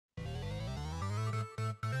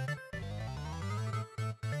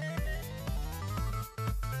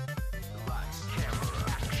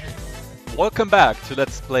Welcome back to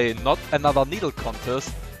Let's Play Not Another Needle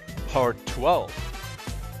Contest, Part 12.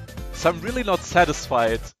 So I'm really not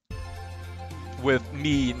satisfied with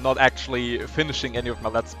me not actually finishing any of my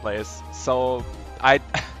Let's Plays, so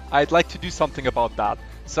I'd like to do something about that.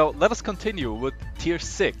 So let us continue with Tier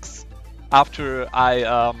 6, after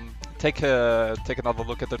I take another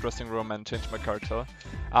look at the dressing room and change my character.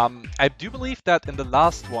 I do believe that in the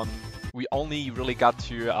last one we only really got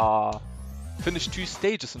to finish 2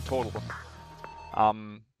 stages in total,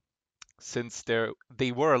 since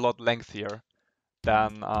they were a lot lengthier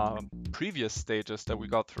than previous stages that we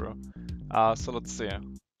got through. So let's see.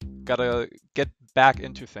 Gotta get back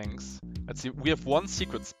into things. Let's see, we have 1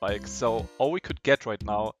 secret spike, so all we could get right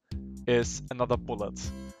now is another bullet.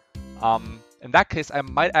 In that case, I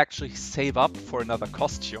might actually save up for another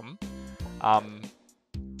costume.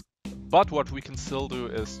 But what we can still do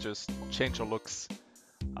is just change our looks.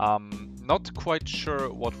 Not quite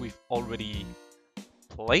sure what we've already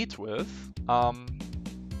played with.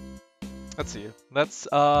 Let's see. Let's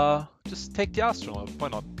just take the astronaut. Why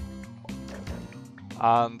not?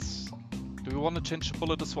 And do we want to change the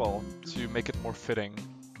bullet as well to make it more fitting?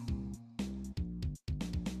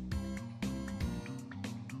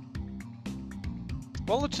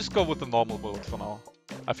 Well, let's just go with the normal bullet for now.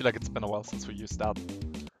 I feel like it's been a while since we used that.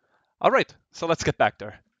 Alright, so let's get back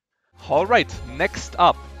there. Alright, next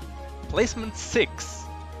up, placement 6.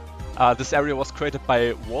 This area was created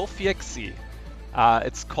by Wolfie.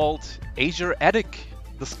 It's called Azure Attic.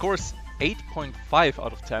 The score is 8.5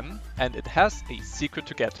 out of 10, and it has a secret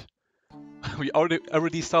to get. We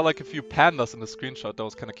already saw like a few pandas in the screenshot. That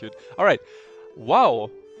was kind of cute. Alright, wow.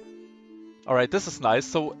 Alright, this is nice.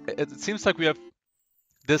 So it seems like we have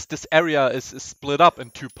this area is split up in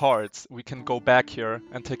 2 parts. We can go back here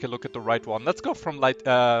and take a look at the right one. Let's go from left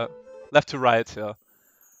to right here.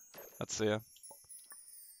 Let's see.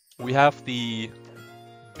 We have the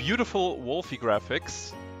beautiful Wolfie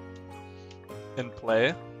graphics in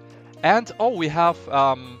play. And oh, we have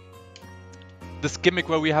this gimmick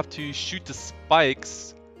where we have to shoot the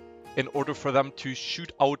spikes in order for them to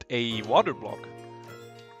shoot out a water block.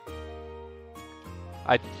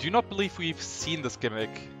 I do not believe we've seen this gimmick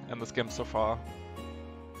in this game so far.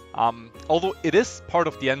 Although it is part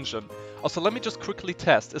of the engine. Also, let me just quickly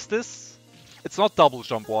test. Is this... It's not double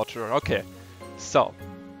jump water. Okay. So,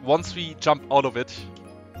 once we jump out of it,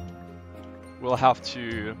 we'll have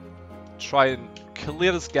to try and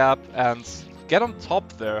clear this gap and get on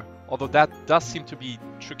top there. Although that does seem to be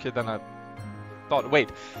trickier than I thought. Wait,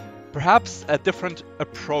 perhaps a different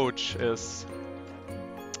approach is...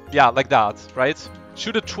 Yeah, like that, right?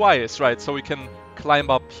 Shoot it twice, right? So we can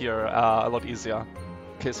climb up here a lot easier.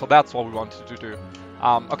 Okay, so that's what we wanted to do.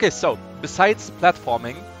 Okay, so besides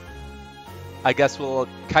platforming, I guess we'll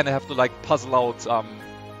kind of have to like puzzle out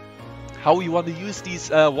how we want to use these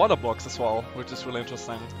water blocks as well, which is really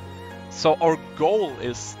interesting. So our goal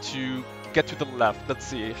is to get to the left. Let's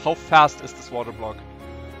see, how fast is this water block?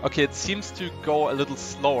 Okay, it seems to go a little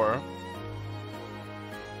slower.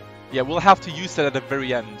 Yeah, we'll have to use that at the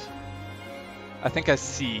very end. I think I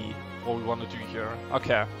see what we want to do here.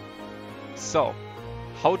 Okay. So,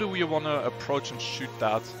 how do we want to approach and shoot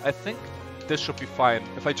that? I think this should be fine.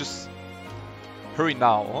 If I just hurry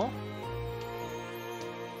now. Huh?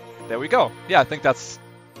 There we go. Yeah, I think that's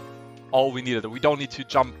all we needed. We don't need to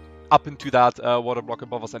jump up into that water block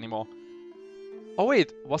above us anymore. Oh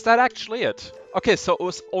wait, was that actually it? Okay, so it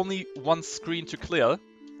was only 1 screen to clear,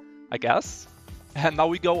 I guess. And now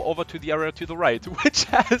we go over to the area to the right, which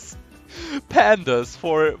has pandas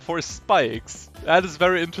for spikes. That is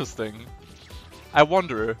very interesting. I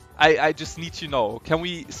wonder, I just need to know, can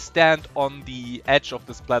we stand on the edge of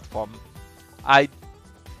this platform? I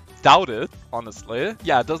doubt it, honestly.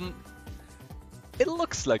 Yeah, it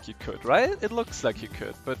looks like you could, right? It looks like you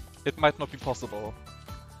could, but it might not be possible.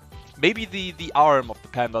 Maybe the arm of the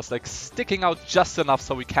panda's like sticking out just enough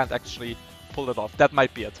so we can't actually pull it off. That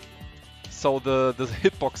might be it. So the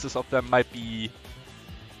hitboxes of them might be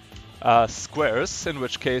squares, in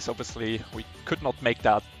which case obviously we could not make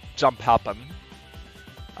that jump happen.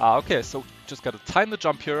 Okay, so just gotta time the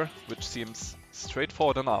jump here, which seems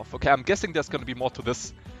straightforward enough. Okay, I'm guessing there's gonna be more to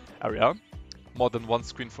this area. More than 1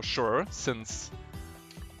 screen for sure, since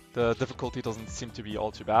the difficulty doesn't seem to be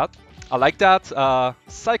all too bad. I like that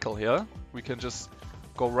cycle here. We can just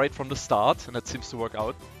go right from the start, and it seems to work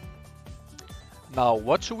out. Now,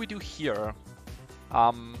 what should we do here?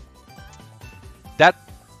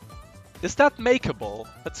 Is that makeable?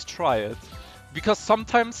 Let's try it. Because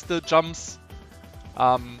sometimes the jumps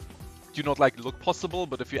do not like look possible,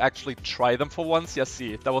 but if you actually try them for once, yeah,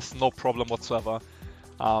 see, that was no problem whatsoever.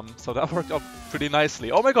 So that worked out pretty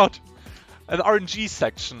nicely. Oh my god! an RNG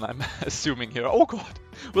section, I'm assuming here. Oh god,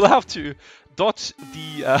 we'll have to dodge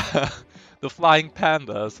the the flying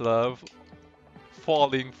pandas that are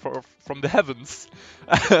falling from the heavens.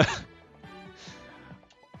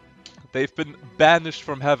 They've been banished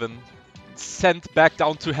from heaven, sent back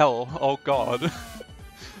down to hell. Oh god.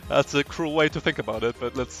 That's a cruel way to think about it,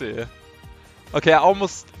 but let's see. Okay, I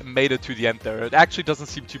almost made it to the end there. It actually doesn't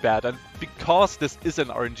seem too bad, and because this is an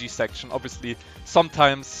RNG section, obviously,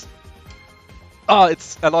 sometimes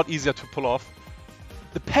it's a lot easier to pull off.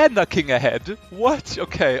 The Panda King ahead? What?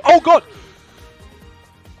 Okay. Oh god!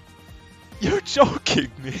 You're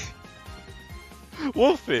joking me.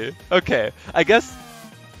 Wolfie. Okay, I guess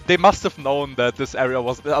they must have known that this area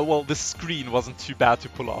was well, this screen wasn't too bad to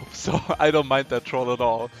pull off, so I don't mind that troll at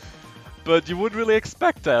all. But you wouldn't really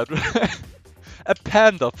expect that, right? A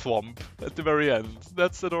panda thwomp at the very end.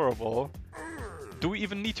 That's adorable. Do we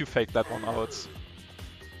even need to fake that one out?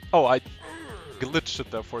 Oh, I glitched it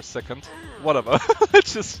there for a second. Whatever.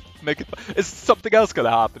 Let's just make it. Is something else gonna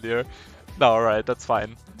happen here? No, alright, that's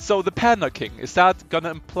fine. So the Panda King, is that gonna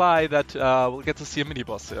imply that we'll get to see a mini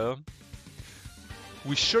boss here?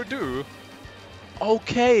 We sure do.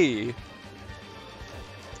 Okay.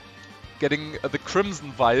 Getting the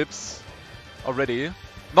Crimson vibes already.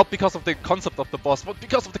 Not because of the concept of the boss, but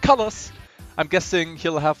because of the colors. I'm guessing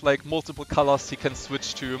he'll have like multiple colors he can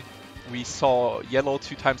switch to. We saw yellow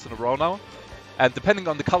 2 times in a row now. And depending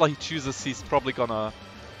on the color he chooses, he's probably gonna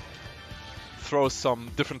throw some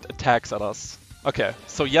different attacks at us. Okay,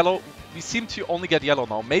 so yellow, we seem to only get yellow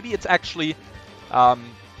now. Maybe it's actually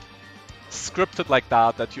scripted like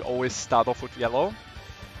that you always start off with yellow.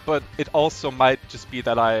 But it also might just be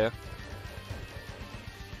that I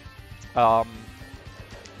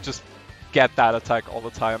just get that attack all the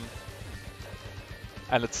time.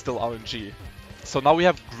 And it's still RNG. So now we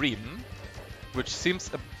have green, which seems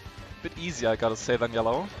a bit easier, I gotta say, than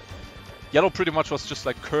yellow. Yellow pretty much was just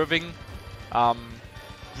like curving.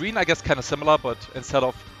 Green, I guess, kind of similar, but instead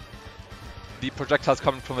of the projectiles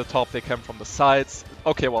coming from the top, they came from the sides.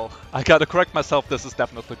 Okay, well, I gotta correct myself. This is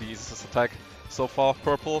definitely the easiest attack so far.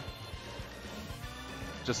 Purple.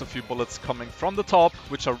 Just a few bullets coming from the top,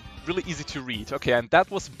 which are really easy to read. Okay, and that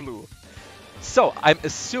was blue. So, I'm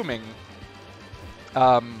assuming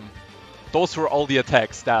those were all the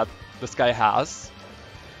attacks that this guy has.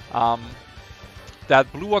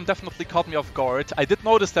 That blue one definitely caught me off guard. I did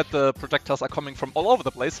notice that the projectiles are coming from all over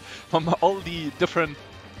the place, from all the different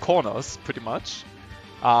corners, pretty much.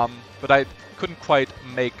 But I couldn't quite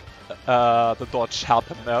make the dodge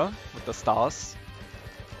happen there with the stars.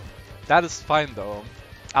 That is fine though.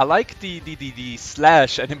 I like the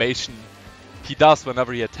slash animation he does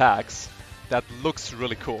whenever he attacks. That looks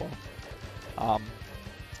really cool.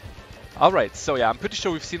 Alright, so yeah, I'm pretty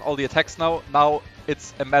sure we've seen all the attacks now. Now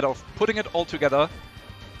it's a matter of putting it all together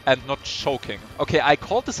and not choking. Okay, I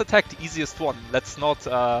called this attack the easiest one. Let's not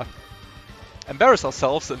embarrass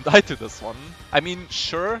ourselves and die to this one. I mean,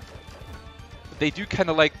 sure, they do kind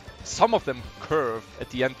of like, some of them curve at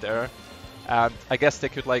the end there. And I guess they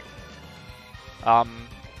could like,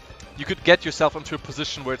 you could get yourself into a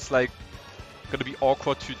position where it's like gonna be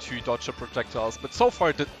awkward to dodge the projectiles. But so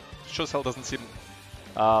far, it sure as hell doesn't seem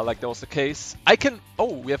like that was the case. I can...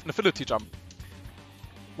 Oh, we have an affinity jump.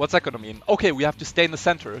 What's that gonna mean? Okay, we have to stay in the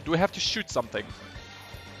center. Do we have to shoot something?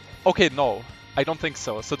 Okay, no. I don't think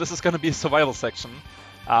so. So this is gonna be a survival section.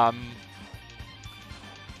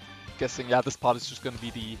 Guessing, yeah, this part is just gonna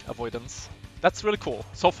be the avoidance. That's really cool.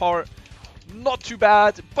 So far, not too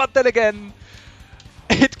bad. But then again,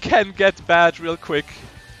 it can get bad real quick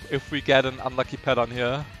if we get an unlucky pattern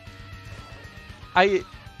here.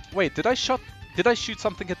 Wait, did I shoot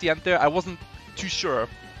something at the end there? I wasn't too sure.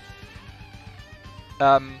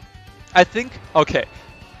 I think... Okay.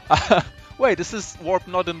 Wait, this is warp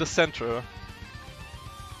not in the center.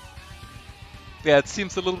 Yeah, it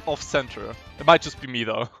seems a little off-center. It might just be me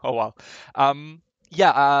though. Oh well.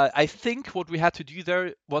 Yeah, I think what we had to do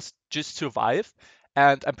there was just survive.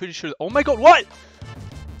 And I'm pretty sure... Oh my god, what?!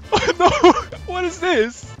 No! What is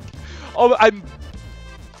this? Oh, I'm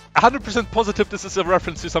 100% positive this is a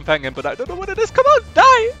reference to some fangame, but I don't know what it is. Come on,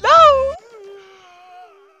 die! No!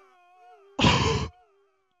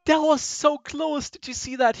 That was so close. Did you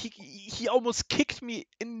see that? He almost kicked me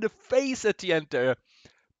in the face at the end there.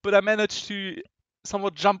 But I managed to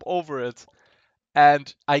somewhat jump over it.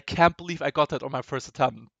 And I can't believe I got that on my first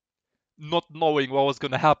attempt. Not knowing what was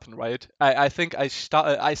going to happen, right? I think I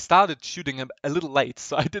started shooting him a little late,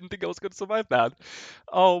 so I didn't think I was going to survive that.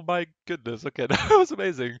 Oh my goodness, okay, that was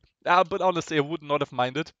amazing. But honestly, I would not have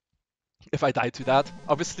minded if I died to that.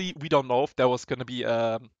 Obviously, we don't know if there was going to be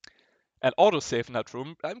a an autosave in that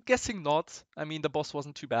room? I'm guessing not. I mean, the boss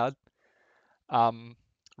wasn't too bad.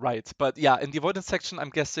 Right, but yeah, in the avoidance section, I'm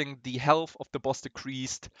guessing the health of the boss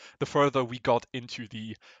decreased the further we got into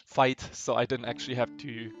the fight, so I didn't actually have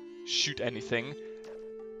to shoot anything.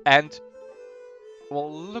 And,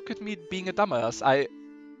 well, look at me being a dumbass. I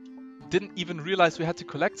didn't even realize we had to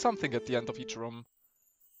collect something at the end of each room.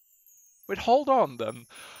 Wait, hold on then.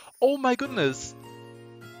 Oh my goodness.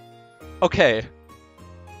 Okay.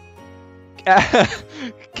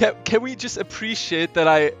 Can we just appreciate that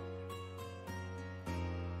I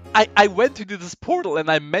went into this portal and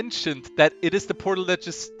I mentioned that it is the portal that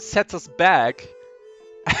just sets us back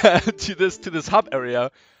to this hub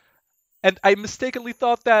area, and I mistakenly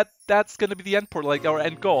thought that that's gonna be the end portal, like our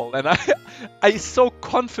end goal, and I so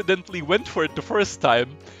confidently went for it the first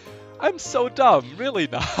time. I'm so dumb, really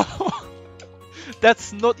now.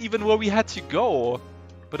 That's not even where we had to go.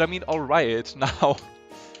 But I mean, all right,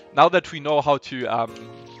 now that we know how to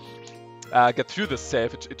get through this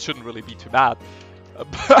save, it shouldn't really be too bad.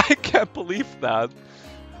 But I can't believe that.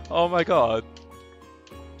 Oh my god.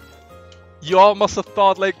 You all must have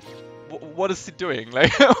thought, like, what is he doing?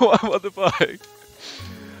 Like, what the fuck?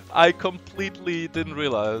 I completely didn't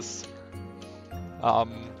realize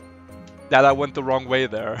that I went the wrong way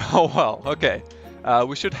there. Oh well, okay.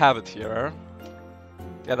 We should have it here.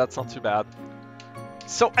 Yeah, that's not too bad.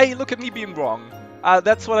 So, hey, look at me being wrong.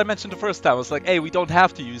 That's what I mentioned the first time. I was like, hey, we don't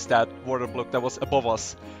have to use that water block that was above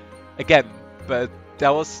us again. But that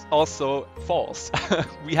was also false.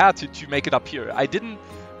 We had to make it up here. I didn't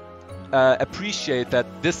appreciate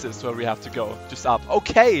that this is where we have to go, just up.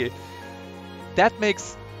 Okay, that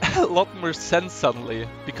makes a lot more sense suddenly.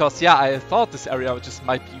 Because yeah, I thought this area just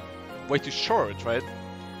might be way too short, right?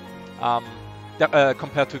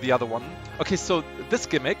 Compared to the other one. Okay, so this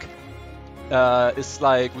gimmick is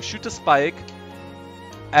like we shoot the spike,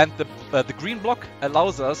 and the green block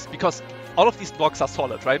allows us, because all of these blocks are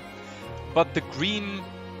solid, right? But the green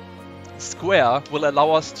square will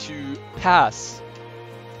allow us to pass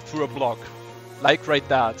through a block, like right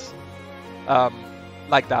that.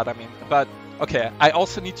 Like that, I mean. But okay, I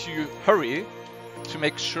also need to hurry to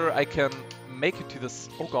make sure I can make it to this.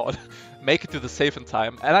 Oh god, make it to the safe in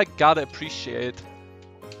time. And I gotta appreciate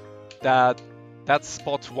that that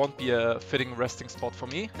spot won't be a fitting resting spot for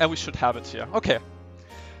me, and we should have it here. Okay.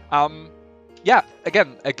 Yeah,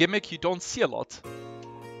 again, a gimmick you don't see a lot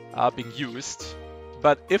being used,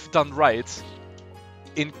 but if done right,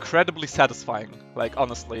 incredibly satisfying, like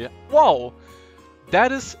honestly. Wow,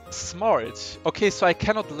 that is smart. Okay, so I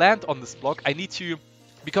cannot land on this block. I need to,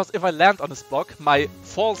 because if I land on this block, my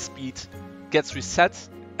fall speed gets reset,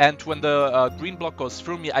 and when the green block goes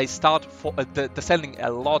through me, I start descending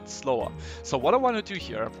a lot slower. So what I want to do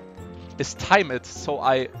here is time it so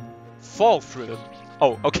I fall through it.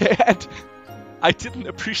 Oh, okay, and I didn't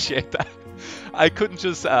appreciate that. I couldn't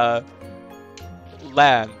just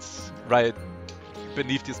land right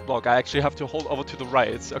beneath this block. I actually have to hold over to the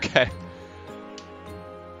right. Okay.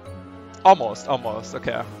 Almost,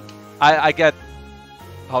 okay. I get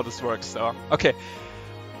how this works though. Okay.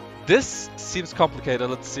 This seems complicated,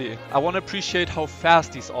 let's see. I want to appreciate how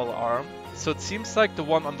fast these all are. So it seems like the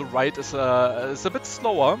one on the right is a bit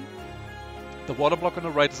slower. The water block on the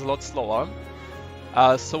right is a lot slower.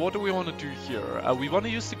 So what do we want to do here? We want to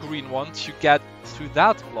use the green one to get through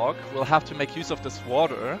that block. We'll have to make use of this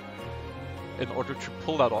water in order to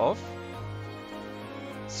pull that off.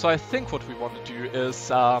 So I think what we want to do is...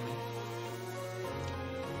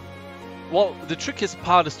 well, the trickiest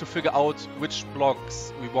part is to figure out which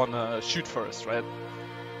blocks we want to shoot first, right?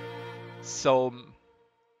 So...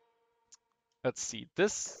 let's see.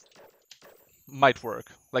 This might work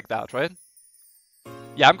like that, right?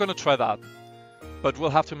 Yeah, I'm gonna try that. But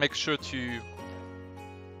we'll have to make sure to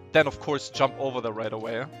then, of course, jump over there right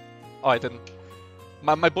away. Oh, I didn't.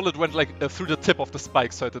 My bullet went like through the tip of the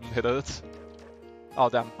spike, so I didn't hit it. Oh,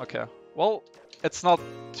 damn. Okay. Well, it's not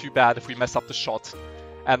too bad if we mess up the shot.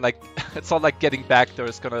 And like, it's not like getting back there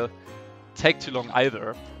is gonna take too long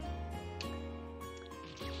either.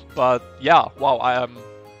 But yeah, wow, I am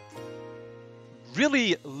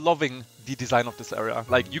really loving the design of this area.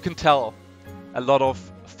 Like, you can tell a lot of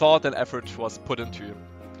thought and effort was put into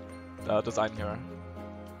the design here.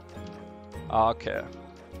 Okay.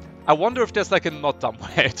 I wonder if there's like a not dumb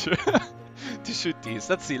way to to shoot these.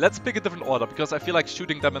 Let's see. Let's pick a different order, because I feel like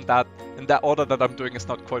shooting them in that order that I'm doing is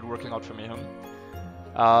not quite working out for me.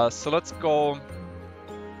 So let's go.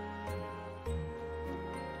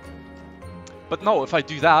 But no, if I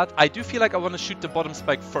do that, I do feel like I want to shoot the bottom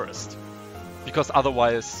spike first, because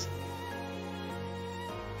otherwise.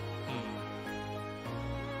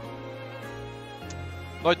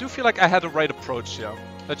 No, I do feel like I had the right approach here.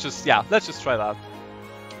 Let's just try that.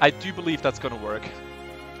 I do believe that's gonna work.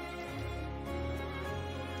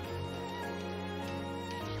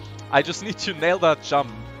 I just need to nail that jump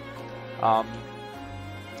to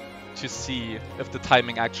see if the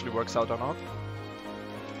timing actually works out or not.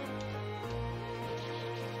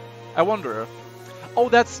 I wonder. Oh,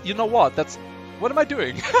 that's, you know what? What am I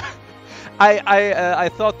doing? I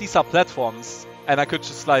thought these are platforms and I could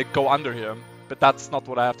just like go under here, but that's not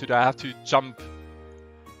what I have to do. I have to jump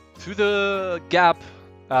through the gap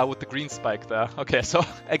with the green spike there. Okay, so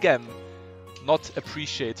again, not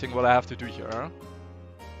appreciating what I have to do here.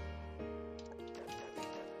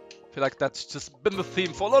 I feel like that's just been the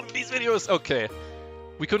theme for a lot of these videos. Okay,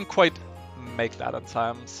 we couldn't quite make that in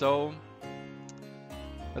time, so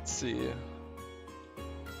let's see.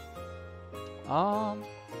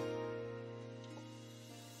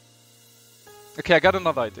 Okay, I got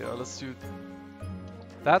another idea. Let's do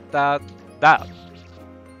that.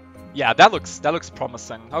 Yeah, that looks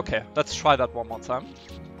promising. Okay, let's try that one more time.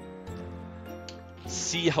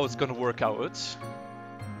 See how it's gonna work out.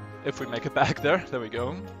 If we make it back there. There we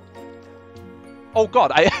go. Oh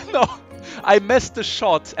god, I missed the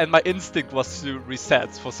shot and my instinct was to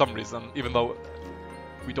reset for some reason, even though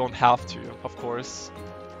we don't have to, of course.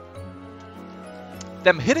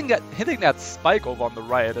 Them hitting that spike over on the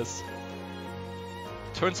right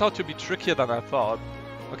turns out to be trickier than I thought.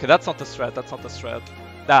 Okay, that's not the strat, that's not the strat.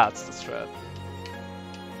 That's the strat.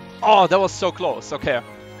 Oh, that was so close. Okay.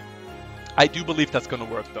 I do believe that's gonna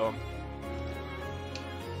work though.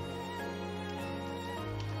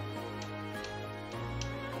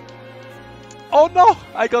 Oh no!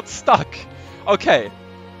 I got stuck! Okay.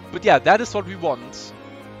 But yeah, that is what we want.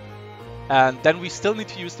 And then we still need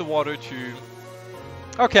to use the water to...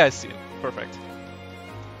 Okay, I see. Perfect.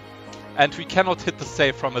 And we cannot hit the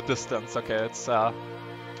save from a distance. Okay,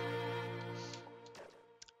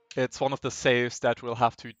 it's one of the saves that we'll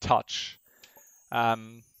have to touch.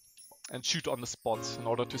 And shoot on the spot in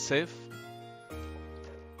order to save.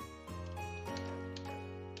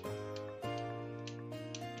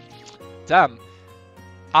 Damn.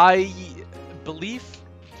 I believe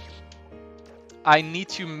I need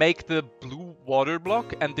to make the blue water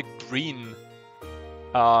block and the green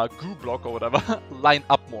goo block or whatever line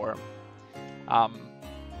up more.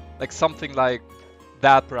 Like something like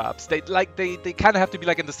that perhaps. They kind of have to be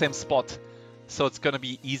like in the same spot. So it's gonna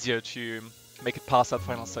be easier to make it past that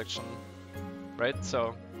final section. Right?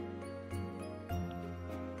 So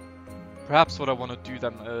perhaps what I want to do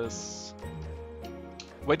then is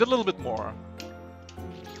wait a little bit more.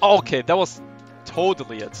 Oh, okay, that was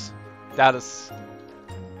totally it. That is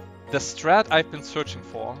the strat I've been searching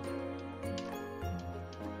for.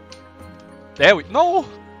 There we... No!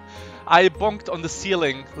 I bonked on the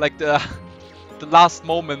ceiling like the last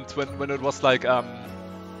moment when it was like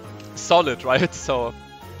solid, right? So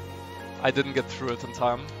I didn't get through it in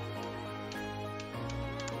time.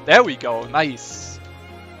 There we go, nice.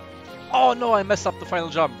 Oh no, I messed up the final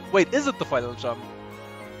jump. Wait, is it the final jump?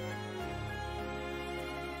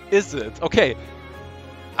 Is it? Okay.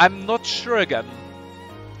 I'm not sure again.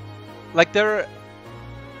 Like do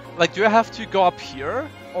I have to go up here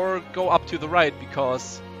or go up to the right?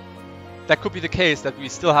 Because that could be the case that we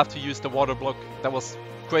still have to use the water block that was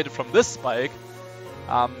created from this spike.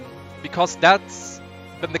 Because that's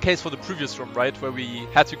been the case for the previous room, right? Where we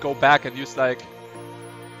had to go back and use like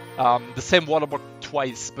the same water block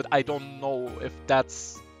twice, but I don't know if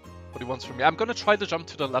that's what he wants from me. I'm gonna try to jump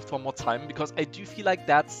to the left one more time because I do feel like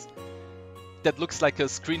that looks like a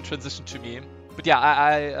screen transition to me. But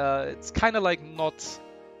yeah, it's kind of like not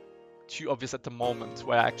too obvious at the moment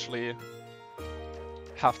where I actually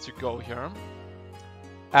have to go here.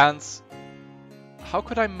 And how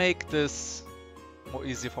could I make this more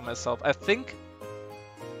easy for myself? I think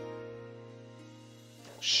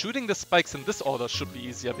shooting the spikes in this order should be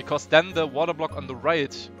easier because then the water block on the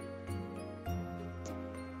right...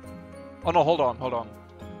 Oh no, hold on.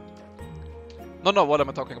 No, what am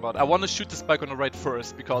I talking about? I want to shoot the spike on the right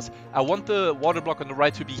first because I want the water block on the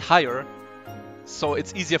right to be higher, so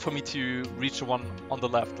it's easier for me to reach the one on the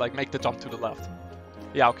left, like make the jump to the left.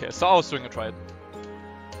 Yeah, okay, so I was doing it right.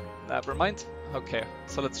 Never mind. Okay,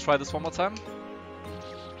 so let's try this one more time.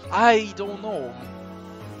 I don't know.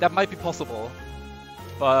 That might be possible,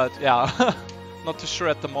 but yeah, not too sure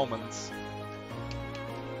at the moment.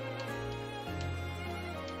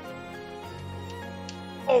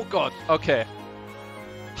 Oh god, okay.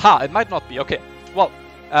 Ha, it might not be, okay. Well,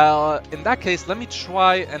 in that case, let me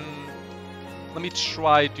try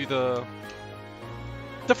do the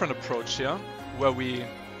different approach here, where we...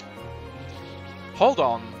 Hold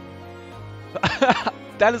on.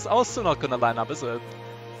 that is also not gonna line up, is it?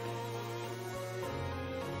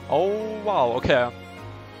 Oh, wow, okay.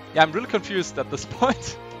 Yeah, I'm really confused at this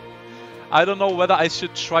point. I don't know whether I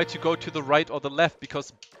should try to go to the right or the left,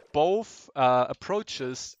 because both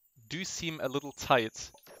approaches do seem a little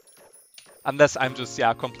tight. Unless I'm just,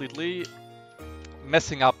 yeah, completely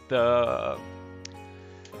messing up the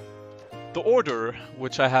order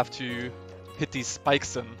which I have to hit these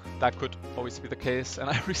spikes in. That could always be the case. And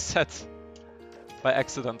I reset by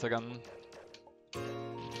accident again.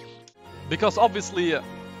 Because obviously,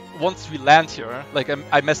 once we land here, like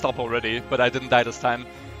I messed up already, but I didn't die this time.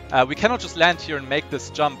 We cannot just land here and make this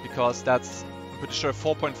jump, because that's, I'm pretty sure,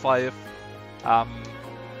 4.5.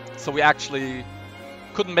 So we actually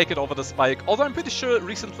couldn't make it over the spike. Although I'm pretty sure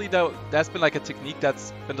recently there's been like a technique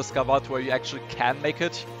that's been discovered where you actually can make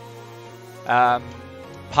it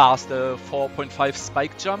past the 4.5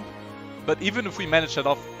 spike jump. But even if we manage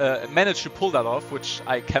to pull that off, which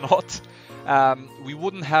I cannot, we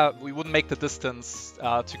wouldn't make the distance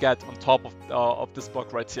to get on top of this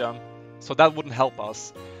block right here. So that wouldn't help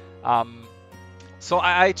us. So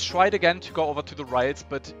I tried again to go over to the right,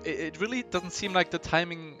 but it really doesn't seem like the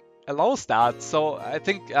timing allows that. So I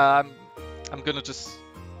think I'm gonna just...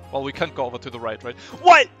 Well, we can't go over to the right, right?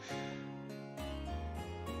 What?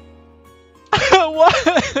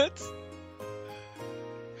 What?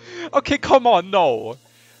 Okay, come on, no.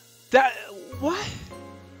 That... What?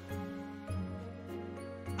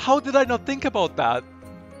 How did I not think about that?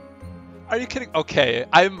 Are you kidding? Okay,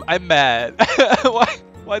 I'm mad.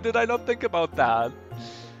 Why did I not think about that?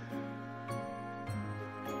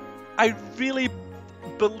 I really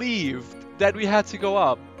believed that we had to go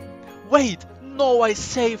up. Wait, no, I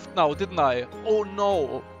saved now, didn't I? Oh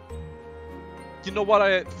no. You know what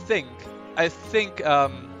I think? I think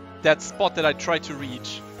that spot that I tried to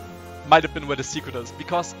reach might have been where the secret is,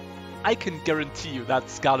 because I can guarantee you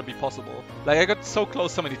that's gotta be possible. Like, I got so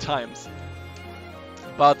close so many times.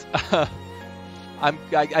 But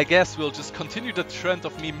I guess we'll just continue the trend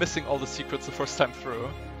of me missing all the secrets the first time through.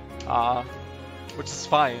 Which is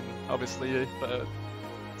fine, obviously, but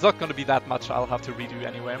it's not gonna be that much I'll have to redo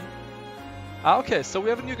anyway. Okay, so we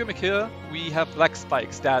have a new gimmick here. We have black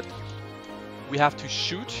spikes that we have to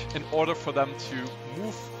shoot in order for them to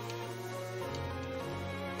move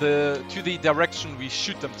to the direction we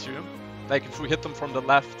shoot them to. Like, if we hit them from the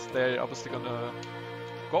left, they're obviously gonna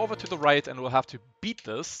go over to the right, and we'll have to beat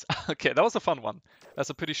this. Okay, that was a fun one. That's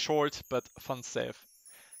a pretty short but fun save.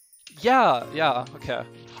 Yeah, okay.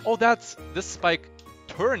 Oh, this spike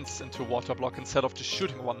turns into a water block instead of just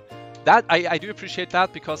shooting one. That I do appreciate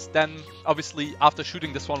that, because then obviously after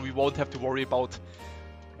shooting this one we won't have to worry about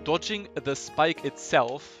dodging the spike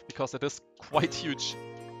itself, because it is quite huge.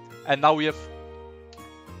 And now we have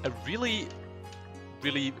a really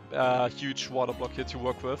huge water block here to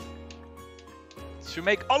work with to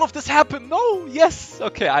make all of this happen. No, yes,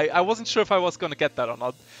 okay, I wasn't sure if I was gonna get that or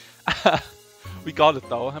not. We got it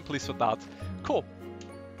though, I'm pleased with that. Cool.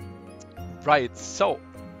 Right, so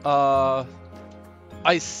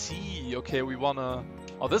I see. Okay, we wanna...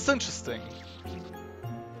 Oh, this is interesting.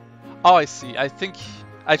 Oh, I see. I think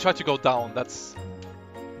I tried to go down. That's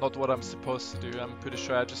not what I'm supposed to do. I'm pretty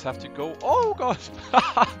sure I just have to go... Oh, God!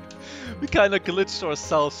 We kind of glitched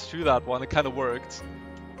ourselves through that one. It kind of worked.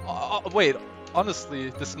 Wait, honestly,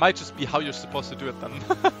 this might just be how you're supposed to do it then.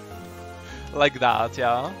 Like that,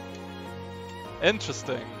 yeah.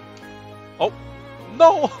 Interesting. Oh,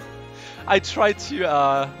 no! I tried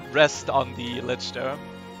to rest on the ledge there,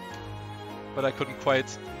 but I couldn't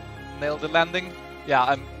quite nail the landing. Yeah,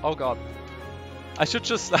 I'm... Oh god. I should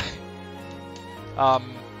just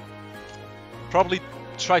probably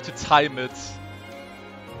try to time it,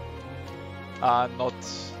 not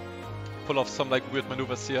pull off some like weird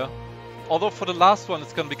maneuvers here. Although for the last one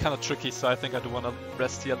it's gonna be kind of tricky, so I think I do want to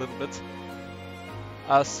rest here a little bit.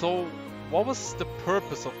 So what was the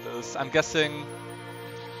purpose of this? I'm guessing...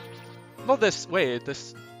 No, wait,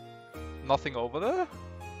 there's nothing over there?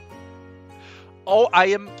 Oh, I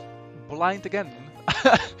am blind again.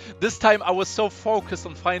 This time I was so focused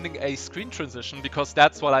on finding a screen transition, because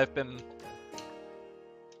that's what I've been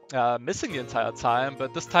missing the entire time,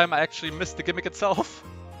 but this time I actually missed the gimmick itself.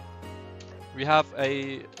 We have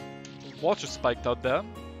a water spike out there.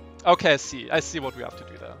 Okay, I see what we have to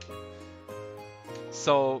do there.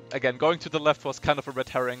 So again, going to the left was kind of a red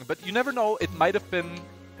herring, but you never know, it might have been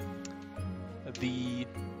the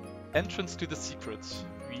entrance to the secret.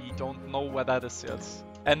 We don't know where that is yet.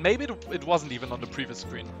 And maybe it wasn't even on the previous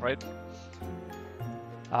screen, right?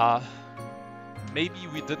 Maybe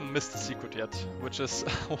we didn't miss the secret yet, which is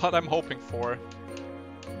what I'm hoping for.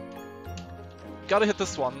 Gotta hit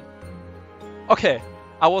this one. Okay,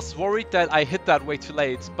 I was worried that I hit that way too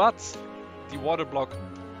late, but the water block,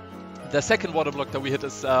 the second water block that we hit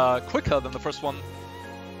is quicker than the first one.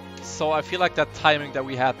 So I feel like that timing that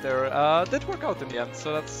we had there did work out in the end,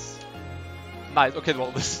 so that's nice. Okay,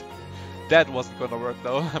 well, that wasn't gonna work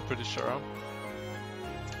though, I'm pretty sure.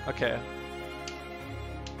 Okay.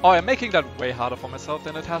 Oh, I'm making that way harder for myself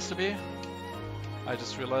than it has to be. I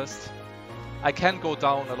just realized. I can go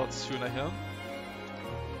down a lot sooner here.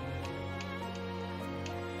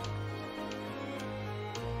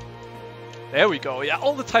 There we go. Yeah,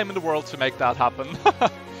 all the time in the world to make that happen.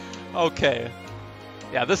 Okay.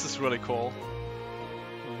 Yeah, this is really cool.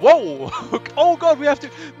 Whoa! Oh god, we have to...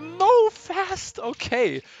 No, fast!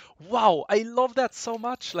 Okay. Wow, I love that so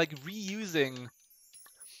much. Like, reusing...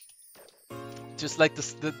 just like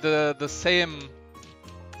this, the same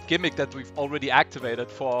gimmick that we've already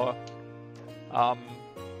activated for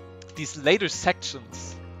these later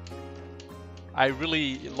sections. I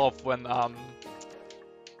really love when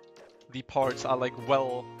the parts are like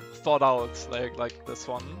well thought out, like this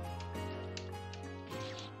one.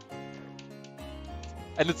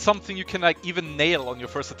 And it's something you can like even nail on your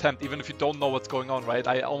first attempt, even if you don't know what's going on, right?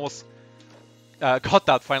 I almost got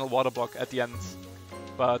that final water block at the end,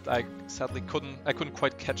 but I sadly couldn't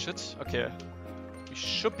quite catch it. Okay, we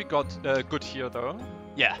should be good here though.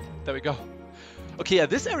 Yeah, there we go. Okay, yeah,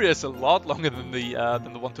 this area is a lot longer than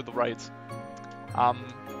the one to the right.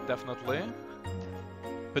 Definitely.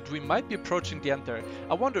 But we might be approaching the end there.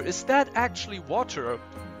 I wonder, is that actually water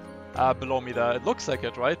below me there? It looks like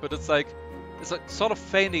it, right? But it's like sort of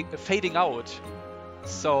fading out.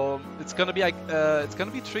 So it's gonna be like it's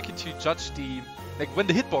gonna be tricky to judge the like when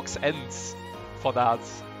the hitbox ends for that.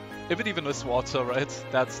 If it even is water, right?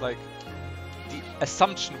 That's like the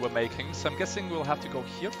assumption we're making. So I'm guessing we'll have to go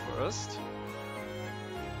here first.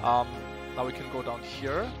 Now we can go down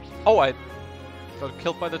here. Oh, I got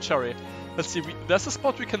killed by the cherry. Let's see, there's a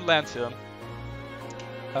spot we can land here.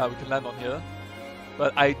 We can land on here.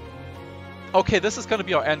 But okay, this is gonna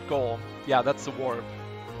be our end goal. Yeah, that's the warp.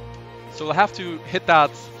 So we'll have to hit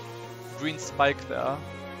that green spike there.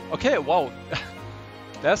 Okay, wow.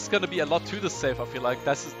 There's gonna be a lot to this save, I feel like.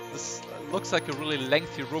 This looks like a really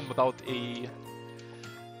lengthy room without a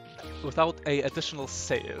additional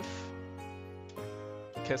save.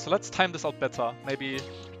 Okay, so let's time this out better. Maybe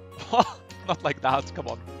not like that, come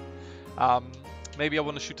on. Maybe I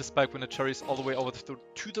want to shoot the spike when the cherry's all the way over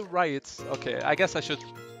to the right. Okay, I guess I should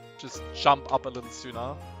just jump up a little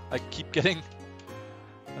sooner. I keep getting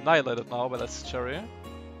annihilated now by that cherry.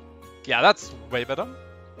 Yeah, that's way better.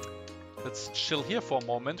 Let's chill here for a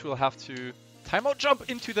moment. We'll have to timeout jump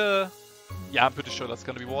into the... Yeah, I'm pretty sure that's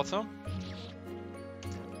gonna be water.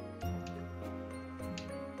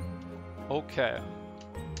 Okay.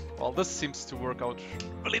 Well, this seems to work out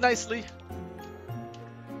really nicely.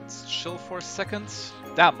 Let's chill for a second.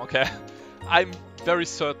 Damn, okay. I'm very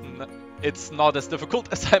certain it's not as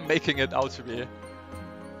difficult as I'm making it out to be.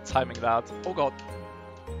 Timing that. Oh god.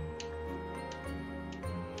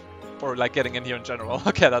 Or like getting in here in general.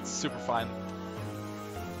 Okay, that's super fine.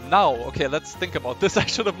 Now, okay, let's think about this. I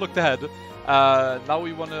should have looked ahead. Now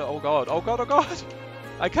we wanna... Oh god, oh god, oh god!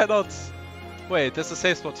 I cannot... Wait, there's a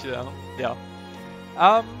safe spot here. Yeah.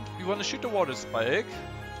 We wanna shoot the water spike.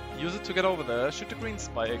 Use it to get over there. Shoot the green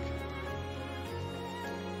spike.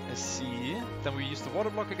 I see. Then we use the water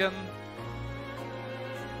block again.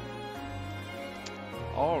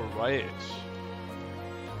 Alright.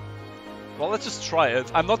 Well, let's just try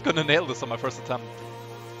it. I'm not gonna nail this on my first attempt.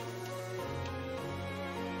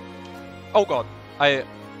 Oh god.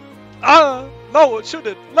 No! Shoot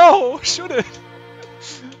it! No! Shoot it!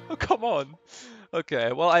 Oh, come on.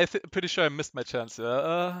 Okay, well, I'm pretty sure I missed my chance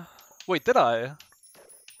here. Wait, did I?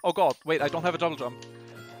 Oh god, wait, I don't have a double jump.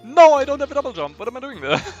 No, I don't have a double jump. What am I doing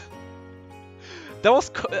there? That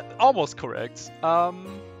was almost correct.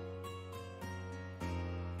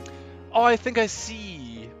 Oh, I think I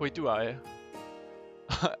see. Wait, do I?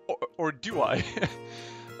 or do I?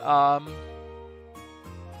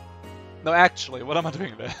 No, actually, what am I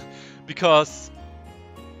doing there? Because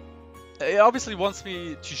it obviously wants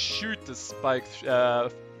me to shoot the spike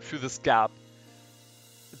through this gap.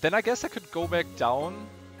 Then I guess I could go back down,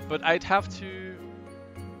 but I'd have to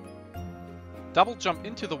double jump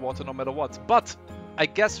into the water no matter what. But I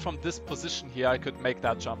guess from this position here I could make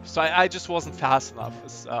that jump. So I just wasn't fast enough,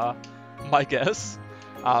 is my guess.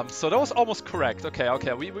 So that was almost correct. Okay,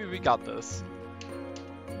 okay, we got this.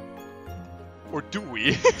 Or do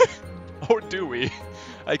we? Or do we?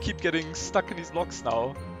 I keep getting stuck in these blocks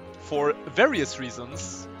now. For various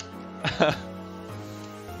reasons.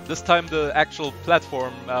 This time the actual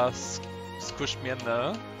platform squished me in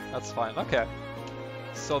there. That's fine, okay.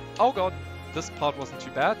 So, oh god, this part wasn't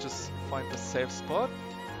too bad. Just find the safe spot.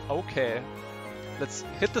 Okay, let's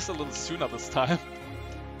hit this a little sooner this time.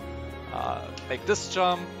 Make this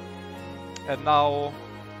jump, and now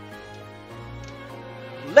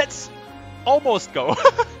let's almost go.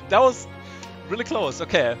 That was really close.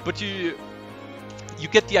 Okay, but you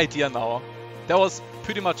get the idea now. That was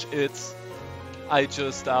pretty much it. I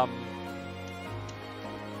just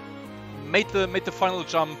made the final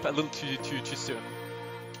jump a little too soon.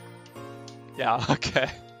 Yeah. Okay.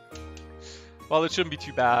 Well, it shouldn't be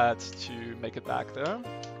too bad to make it back there.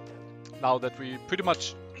 Now that we pretty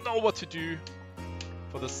much know what to do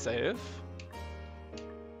for the save.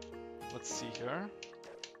 Let's see here.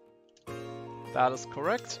 That is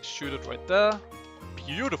correct. Shoot it right there.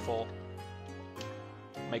 Beautiful.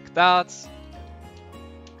 Make that.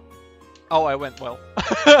 Oh, I went well.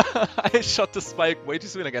 I shot the spike way too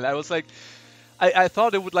soon again. I was like, I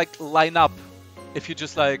thought it would like line up if you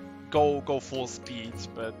just like go full speed,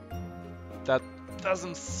 but that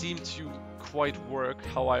doesn't seem to quite work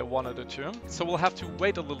how I wanted it to. So we'll have to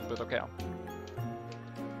wait a little bit. Okay.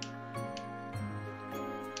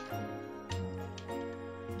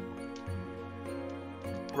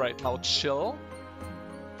 Right, now chill.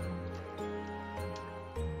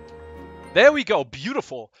 There we go.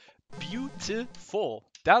 Beautiful. Beautiful.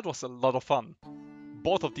 That was a lot of fun.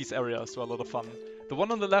 Both of these areas were a lot of fun. The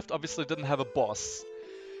one on the left obviously didn't have a boss.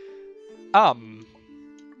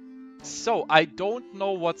 So I don't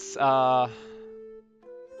know what's down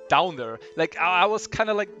there. Like I was kind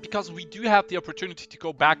of like, because we do have the opportunity to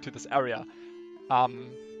go back to this area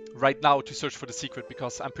right now to search for the secret,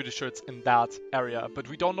 because I'm pretty sure it's in that area, but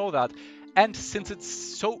we don't know that. And since it's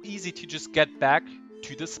so easy to just get back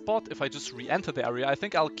to this spot, if I just re-enter the area, I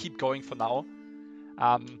think I'll keep going for now.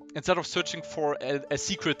 Instead of searching for a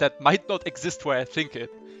secret that might not exist where I think it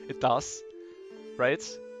does. Right?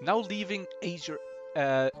 Now leaving Asia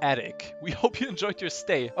Attic. We hope you enjoyed your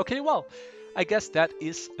stay. Okay, well, I guess that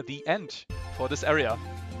is the end for this area.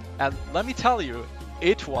 And let me tell you,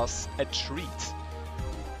 it was a treat.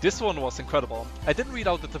 This one was incredible. I didn't read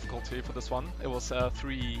out the difficulty for this one. It was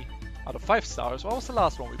 3 out of 5 stars. What was the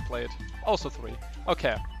last one we played? Also 3.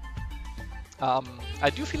 Okay. I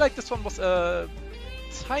do feel like this one was a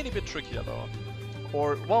tiny bit trickier though.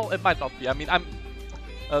 Or, well, it might not be. I mean,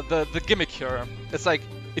 the gimmick here, it's like,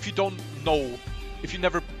 if you don't know, if you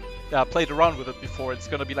never played around with it before, it's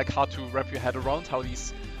gonna be like hard to wrap your head around how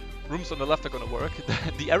these rooms on the left are gonna work.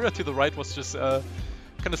 The area to the right was just kind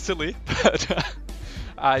of silly, but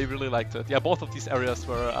I really liked it. Yeah, both of these areas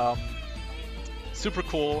were super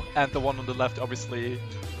cool, and the one on the left obviously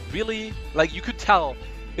really, like, you could tell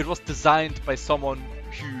it was designed by someone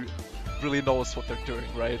who really knows what they're doing,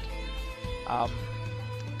 right?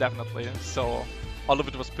 Definitely. So all of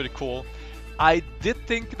it was pretty cool. I did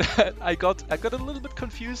think that I got a little bit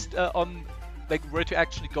confused on like where to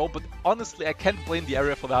actually go, but honestly I can't blame the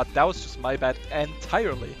area for that. That was just my bad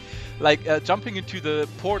entirely. Like jumping into the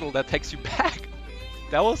portal that takes you back,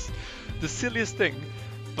 that was the silliest thing.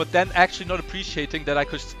 But then actually not appreciating that I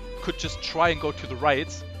could just try and go to the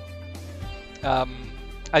right.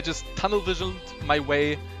 I just tunnel visioned my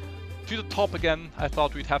way to the top again. I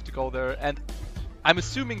thought we'd have to go there, and I'm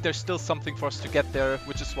assuming there's still something for us to get there,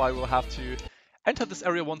 which is why we'll have to enter this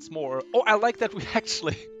area once more. Oh, I like that we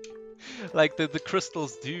actually, like the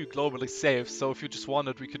crystals do globally save, so if you just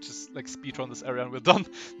wanted, we could just like speedrun this area and we're done.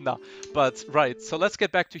 No, but right, so let's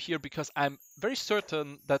get back to here, because I'm very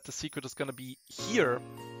certain that the secret is gonna be here.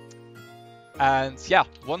 And yeah,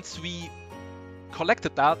 once we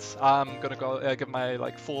collected that, I'm gonna go give my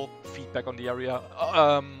like full feedback on the area.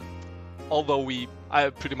 Although I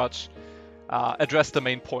pretty much addressed the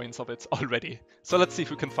main points of it already. So let's see if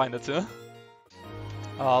we can find it.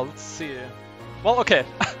 Let's see. Well, okay.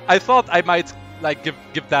 I thought I might like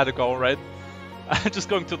give that a go, right? Just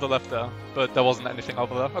going to the left there, but there wasn't anything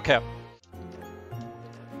over there. Okay.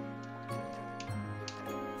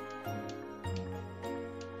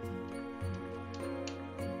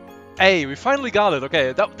 Hey, we finally got it.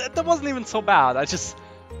 Okay, that wasn't even so bad. I just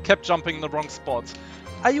kept jumping in the wrong spot.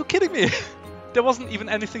 Are you kidding me? There wasn't even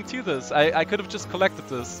anything to this. I could have just collected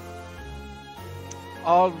this.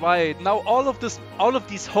 Alright, now all of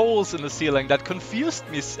these holes in the ceiling that confused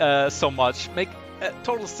me so much make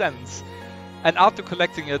total sense. And after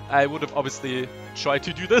collecting it, I would have obviously tried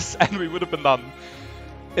to do this, and we would have been done.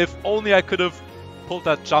 If only I could have pulled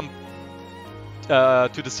that jump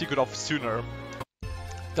to the secret off sooner.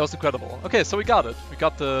 That was incredible. Okay, so we got it. We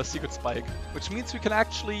got the secret spike, which means we can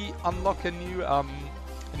actually unlock a new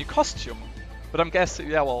costume. But I'm guessing,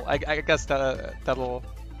 yeah, well, I guess that'll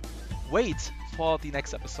wait for the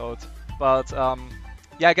next episode. But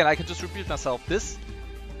yeah, again, I can just repeat myself. This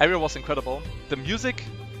area was incredible. The music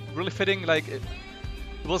really fitting. Like it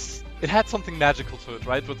had something magical to it,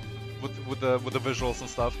 right? With the visuals and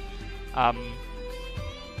stuff.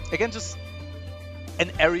 Again, just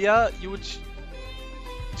an area you would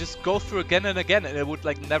just go through again and again, and it would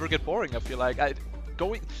like never get boring. I feel like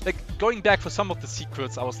going back for some of the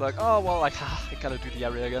secrets, I was like, oh well, like I gotta do the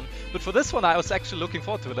area again. But for this one, I was actually looking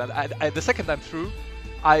forward to it. And the second time through,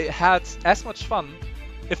 I had as much fun,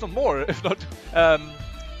 if not more, if not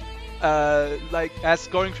like as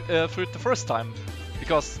going through it the first time.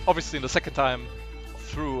 Because obviously in the second time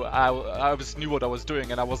through, I just knew what I was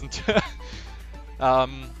doing, and I wasn't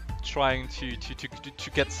trying to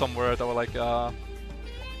get somewhere that were like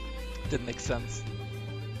didn't make sense.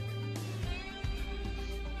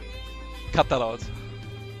 Cut that out.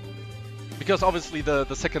 Because obviously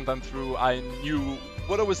the second time through, I knew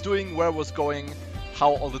what I was doing, where I was going,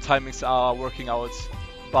 how all the timings are working out.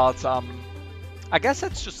 But I guess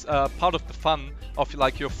that's just part of the fun of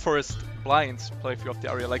like your first blind playthrough of the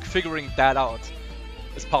area. Like figuring that out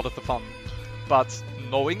is part of the fun. But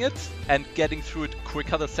knowing it and getting through it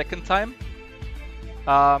quicker the second time,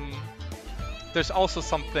 there's also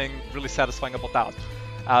something really satisfying about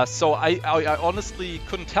that. So I honestly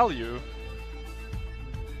couldn't tell you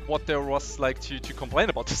what there was like to complain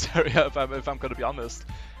about this area, if I'm gonna be honest.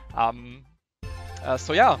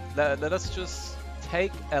 So yeah, let us just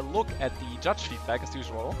take a look at the judge feedback as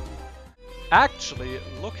usual. Actually,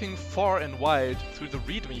 looking far and wide through the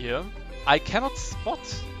readme here, I cannot spot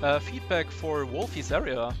feedback for Wolfie's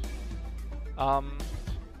area.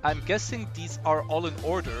 I'm guessing these are all in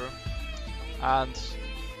order, and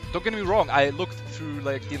don't get me wrong, I looked through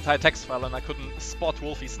like the entire text file and I couldn't spot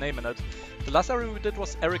Wolfie's name in it. The last area we did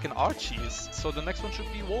was Eric and Archie's, so the next one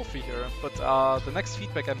should be Wolfie here. But the next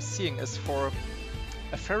feedback I'm seeing is for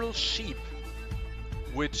a feral sheep,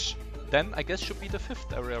 which then I guess should be the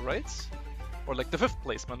 5th area, right? Or like the 5th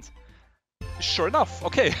placement. Sure enough,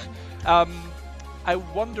 okay. I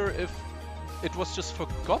wonder if it was just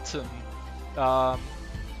forgotten.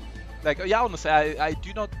 Like, yeah, honestly, I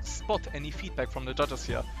do not spot any feedback from the judges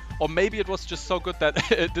here. Or maybe it was just so good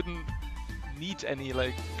that it didn't need any,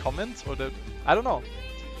 like, comments, or that... I don't know.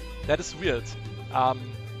 That is weird.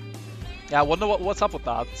 Yeah, I wonder what's up with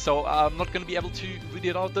that. So I'm not going to be able to read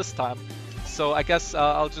it out this time. So I guess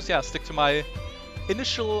I'll just, yeah, stick to my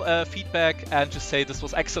initial feedback and just say this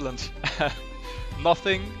was excellent.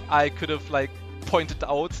 Nothing I could have, like, pointed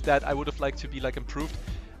out that I would have liked to be, like, improved.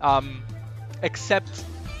 Except...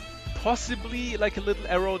 possibly like a little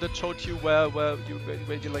arrow that showed you where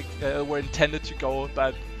you like were intended to go,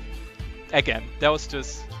 but again, that was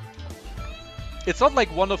just... It's not like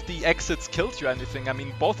one of the exits killed you or anything. I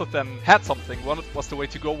mean, both of them had something. One was the way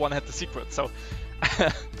to go, one had the secret, so...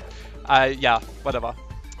 yeah, whatever.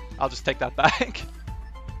 I'll just take that back.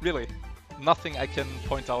 Really, nothing I can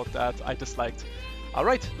point out that I disliked.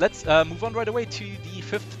 Alright, let's move on right away to the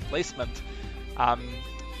 5th placement.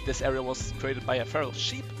 This area was created by a feral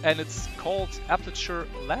sheep, and it's called Aperture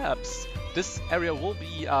Labs. This area will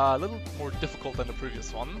be a little more difficult than the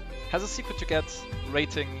previous one. Has a secret to get,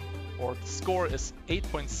 rating, or the score is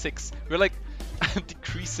 8.6. We're like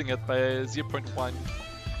decreasing it by 0.1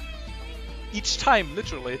 each time,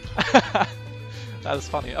 literally. That is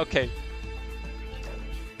funny. Okay.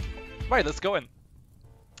 Right, let's go in.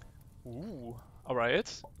 Ooh, alright.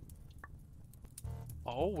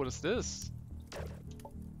 Oh, what is this?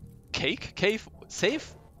 Cake? Cave?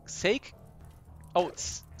 Safe? Sake? Oh,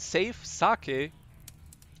 safe sake.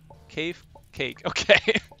 Cave cake. Okay,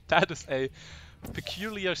 that is a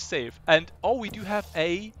peculiar save. And oh, we do have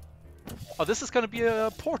a... Oh, this is gonna be a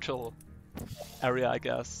portal area, I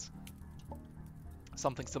guess.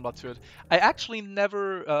 Something similar to it. I actually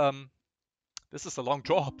never... This is a long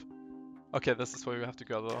drop. Okay, this is where we have to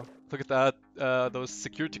go though. Look at that, those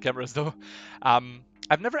security cameras though.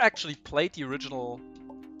 I've never actually played the original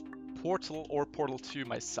Portal or Portal 2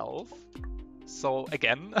 myself, so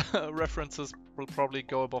again, references will probably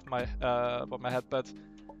go above my head, but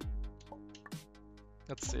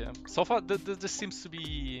let's see. So far, this seems to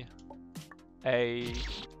be a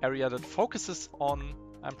area that focuses on...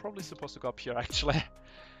 I'm probably supposed to go up here actually.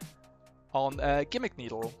 On a gimmick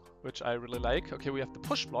needle, which I really like. Okay, we have the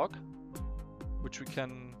push block, which we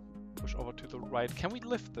can push over to the right. Can we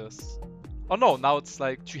lift this? Oh no, now it's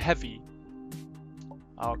like too heavy.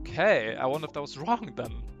 Okay, I wonder if that was wrong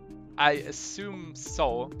then. I assume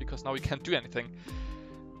so, because now we can't do anything.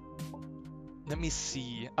 Let me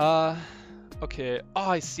see. Okay. Oh,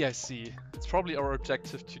 I see. It's probably our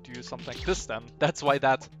objective to do something like this then. That's why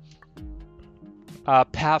that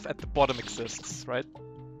path at the bottom exists, right?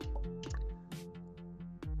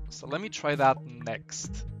 So let me try that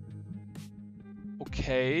next.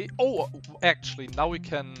 Okay. Oh, actually, now we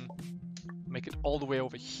can make it all the way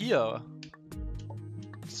over here.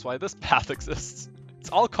 That's why this path exists.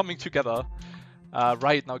 It's all coming together.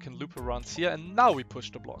 Right, now we can loop around here, and now we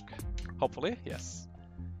push the block. Hopefully, yes.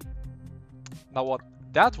 Now what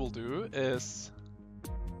that will do is...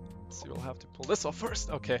 Let's see, we'll have to pull this off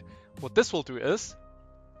first. Okay, what this will do is...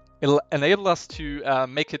 It'll enable us to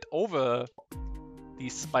make it over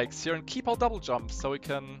these spikes here and keep our double jump so we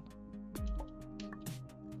can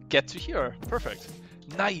get to here. Perfect.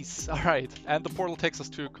 Nice. All right. And the portal takes us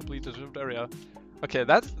to a completely different area. Okay,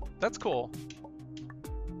 that's cool.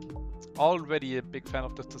 Already a big fan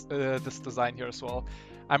of this design here as well.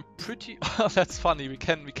 I'm pretty... that's funny. We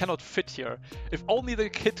cannot fit here. If only the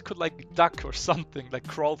kid could like duck or something, like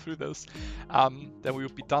crawl through this, then we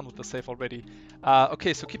would be done with the save already.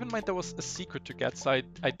 Okay, so keep in mind there was a secret to get. So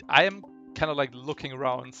I am kind of like looking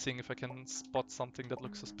around, seeing if I can spot something that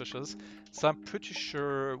looks suspicious. So I'm pretty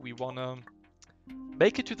sure we want to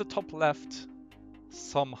make it to the top left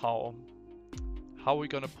somehow. How are we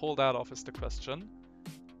going to pull that off is the question.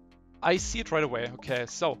 I see it right away. Okay,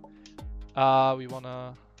 so we want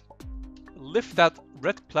to lift that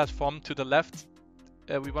red platform to the left.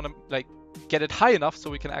 We want to like get it high enough so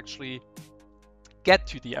we can actually get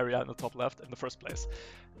to the area in the top left in the first place.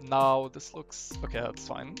 Now this looks... okay, that's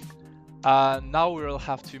fine. Now we'll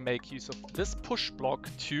have to make use of this push block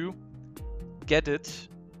to get it.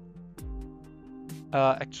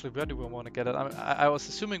 Actually, where do we want to get it? I was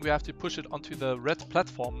assuming we have to push it onto the red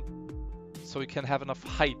platform so we can have enough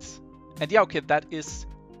height. And yeah, okay, that is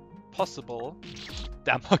possible.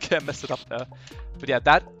 Damn, okay, I messed it up there. But yeah,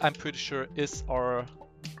 that I'm pretty sure is our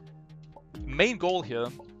main goal here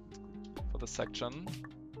for this section.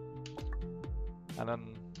 And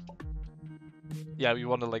then, yeah, we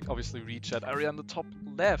want to like obviously reach that area on the top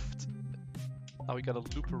left. Now we gotta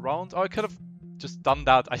loop around. Oh, I could have just done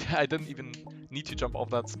that. I didn't even need to jump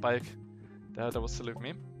off that spike. That was silly of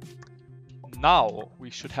me. Now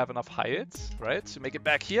we should have enough height, right, to make it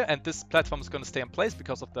back here, and this platform is going to stay in place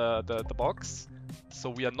because of the box,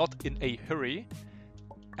 so we are not in a hurry.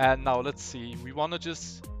 And now let's see, we want to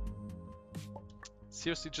just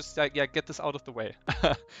seriously just yeah, get this out of the way.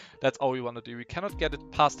 That's all we want to do. We cannot get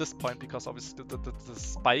it past this point because obviously the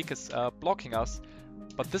spike is blocking us,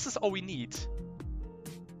 but this is all we need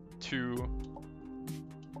to...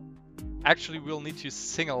 Actually, we'll need to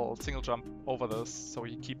single jump over this, so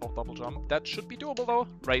we keep our double jump. That should be doable though.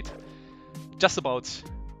 Right. Just about.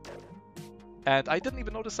 And I didn't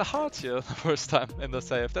even notice a heart here the first time in the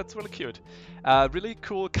save. That's really cute. Really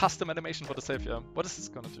cool custom animation for the save here. What is this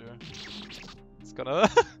gonna do? It's gonna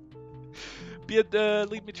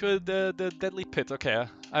lead me to the deadly pit. Okay.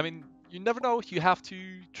 I mean, you never know. You have to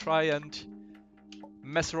try and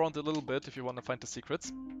mess around a little bit if you want to find the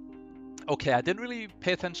secrets. Okay, I didn't really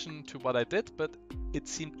pay attention to what I did, but it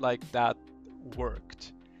seemed like that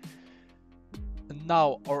worked.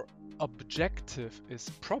 Now, our objective is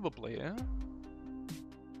probably...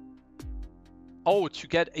 oh, to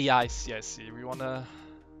get... yeah, I see. We want to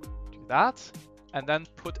do that, and then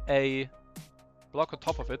put a block on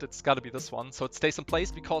top of it. It's got to be this one, so it stays in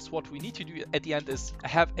place, because what we need to do at the end is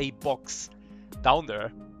have a box down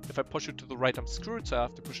there. If I push it to the right, I'm screwed, so I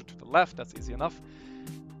have to push it to the left. That's easy enough.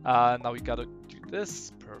 Now we gotta do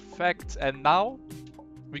this, perfect, and now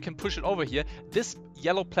we can push it over here. This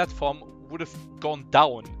yellow platform would have gone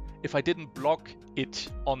down if I didn't block it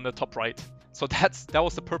on the top right. So that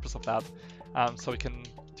was the purpose of that. So we can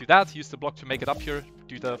do that, use the block to make it up here,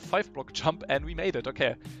 do the 5-block jump, and we made it.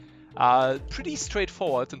 Okay, pretty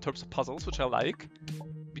straightforward in terms of puzzles, which I like,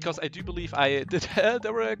 because I do believe I did.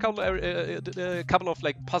 There were a couple of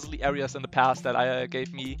like puzzly areas in the past that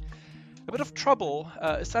gave me a bit of trouble.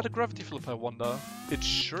 Is that a gravity flip, I wonder? It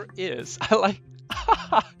sure is. I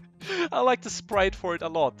like the sprite for it a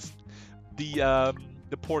lot. The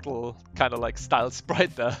portal kind of like style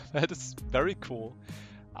sprite there. That is very cool.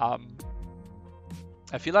 I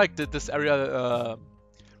feel like this area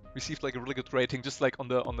received like a really good rating just like on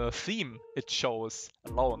the theme it shows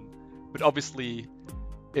alone. But obviously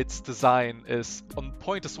its design is on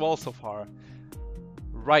point as well so far.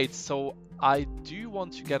 Right, so I do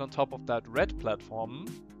want to get on top of that red platform.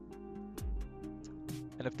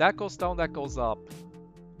 And if that goes down, that goes up.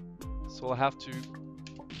 So I'll have to...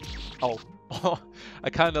 oh, I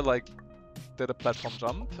kind of like did a platform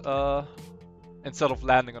jump instead of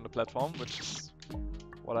landing on the platform, which is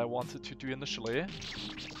what I wanted to do initially.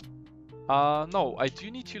 No, I do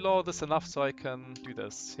need to lower this enough so I can do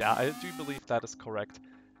this. Yeah, I do believe that is correct.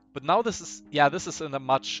 But now this is in a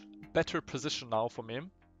much better position now for me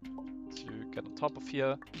to get on top of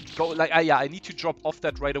here. Go like, yeah, I need to drop off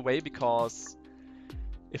that right away, because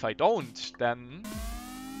if I don't, then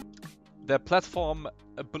the platform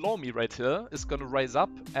below me right here is gonna rise up,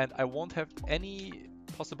 and I won't have any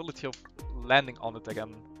possibility of landing on it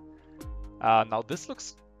again. Now this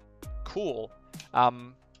looks cool.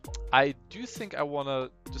 I do think I wanna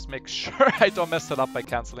just make sure I don't mess it up by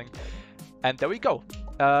canceling. And there we go.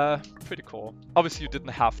 Pretty cool. Obviously you didn't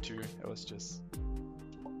have to, it was just...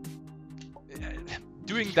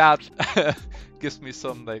 doing that gives me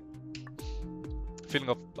some like feeling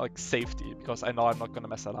of like safety, because I know I'm not gonna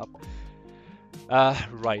mess that up.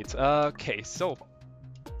 Right, okay, so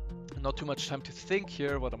not too much time to think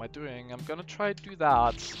here. What am I doing? I'm gonna try to do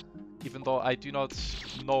that, even though I do not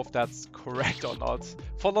know if that's correct or not.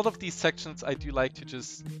 For a lot of these sections, I do like to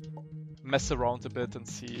just mess around a bit and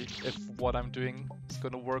see if what I'm doing is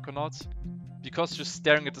gonna work or not. Because just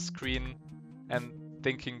staring at the screen and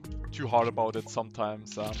thinking too hard about it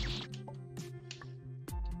sometimes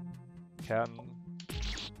can,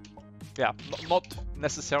 yeah, not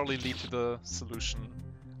necessarily lead to the solution.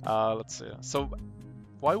 Let's see. So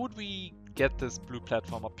why would we get this blue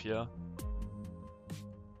platform up here?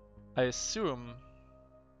 I assume...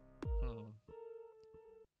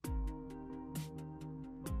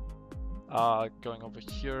 going over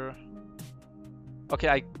here.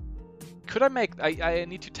 Okay, could I make... I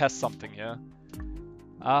need to test something here.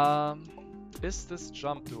 Is this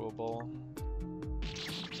jump doable?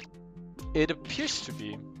 It appears to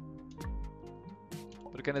be.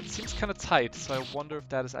 But again, it seems kind of tight, so I wonder if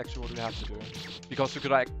that is actually what we have to do. Because we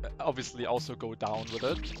could obviously also go down with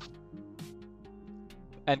it.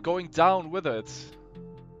 And going down with it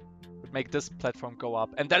would make this platform go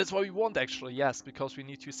up. And that is what we want, actually, yes, because we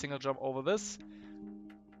need to single jump over this.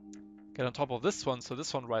 Get on top of this one, so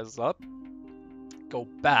this one rises up. Go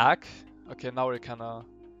back. Okay, now we're kind of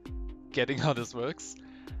getting how this works.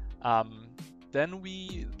 Then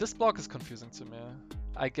this block is confusing to me.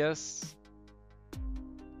 I guess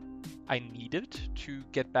I need it to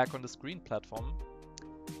get back on this green platform.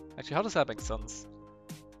 Actually, how does that make sense?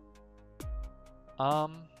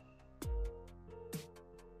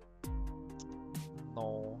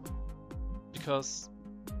 No. Because...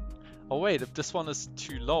 oh wait, if this one is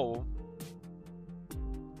too low...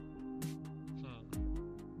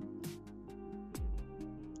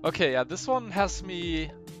 Okay, yeah, this one has me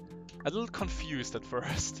a little confused at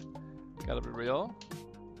first. Gotta be real.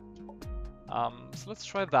 So let's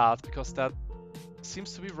try that, because that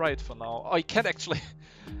seems to be right for now. Oh, I can't actually...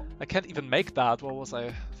 I can't even make that. What was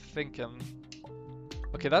I thinking?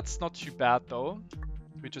 Okay, that's not too bad though.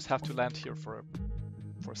 We just have to land here for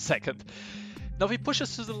a second. Now if he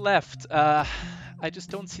pushes to the left, I just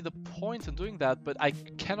don't see the point in doing that, but I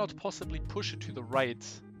cannot possibly push it to the right.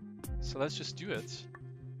 So let's just do it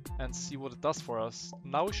and see what it does for us.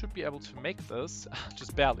 Now we should be able to make this,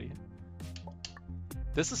 just barely.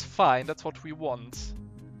 This is fine, that's what we want.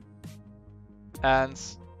 And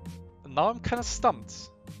now I'm kind of stumped.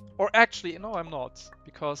 Or actually, no, I'm not,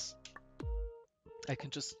 because I can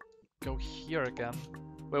just go here again.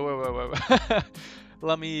 Wait.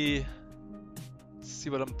 Let me see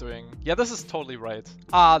what I'm doing. Yeah, this is totally right.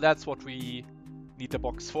 Ah, that's what we need the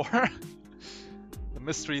box for. The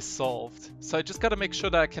mystery is solved. So I just gotta make sure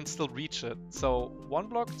that I can still reach it. So 1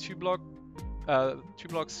 block, 2 block, 2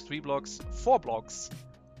 blocks, 3 blocks, 4 blocks.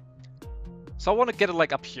 So I want to get it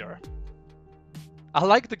like up here. I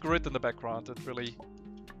like the grid in the background. It really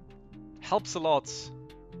helps a lot.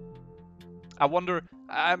 I wonder,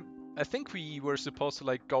 I think we were supposed to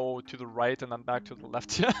like go to the right and then back to the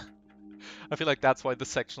left here. I feel like that's why this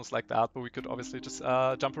section is like that, but we could obviously just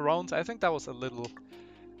jump around. I think that was a little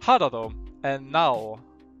harder though. And now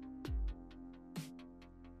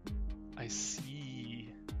I see.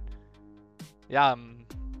 Yeah,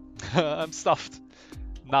 I'm stuffed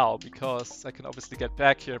now because I can obviously get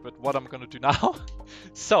back here, but what I'm gonna do now?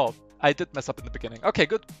 So I did mess up in the beginning. Okay,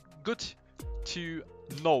 good to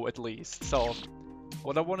know at least. So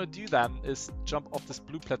what I want to do then is jump off this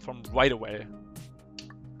blue platform right away.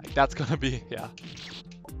 Like that's gonna be, yeah,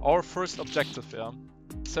 our first objective here.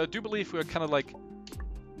 So I do believe we're kind of like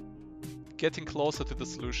getting closer to the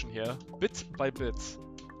solution here, bit by bit.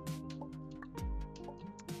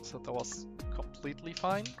 So that was completely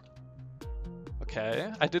fine.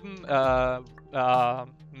 Okay, I didn't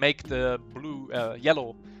make the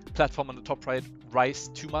yellow platform on the top right rise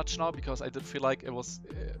too much now, because I did feel like it was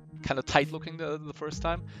kind of tight looking the first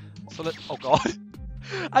time. So oh god,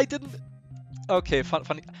 I didn't. Okay,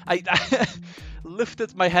 funny. I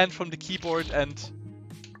lifted my hand from the keyboard, and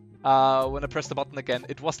when I pressed the button again,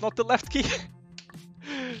 it was not the left key.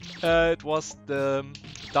 It was the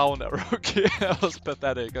down arrow. Okay, that was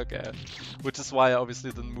pathetic. Okay, which is why I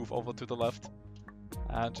obviously didn't move over to the left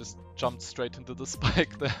and just jumped straight into the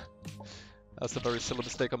spike there. That's a very silly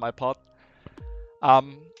mistake on my part.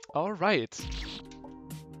 All right.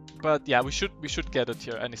 But yeah, we should get it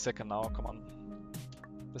here any second now. Come on.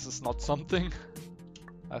 This is not something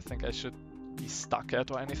I think I should be stuck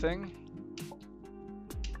at or anything.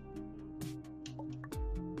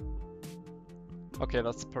 Okay,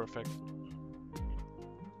 that's perfect.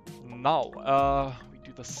 Now, we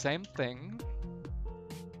do the same thing.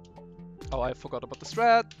 Oh, I forgot about the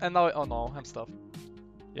strat, and now oh no, I'm stuffed.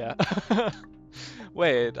 Yeah.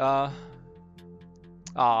 Wait, I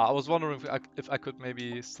was wondering if I could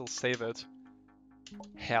maybe still save it.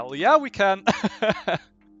 Hell yeah, we can!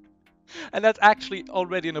 And that's actually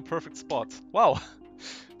already in a perfect spot. Wow,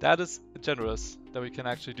 that is generous that we can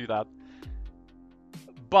actually do that.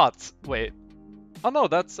 But wait, oh no,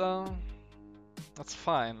 that's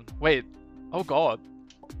fine. Wait, oh god.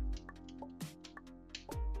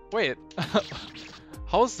 Wait,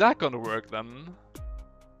 how's that gonna work then?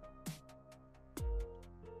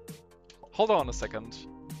 Hold on a second.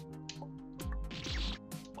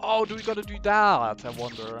 Oh, do we gotta do that? I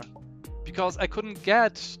wonder. Because I couldn't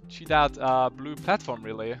get to that blue platform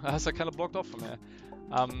really, as I kind of blocked off from here.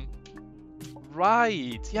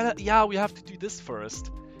 Right. Yeah, we have to do this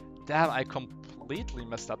first. Damn, I completely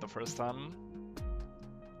messed up the first time.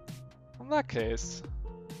 In that case,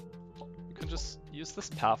 you can just use this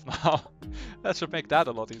path now. That should make that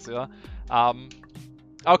a lot easier.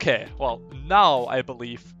 Okay, well, now I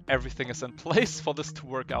believe everything is in place for this to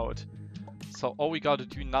work out. So all we gotta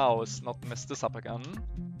do now is not mess this up again.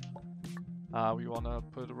 We wanna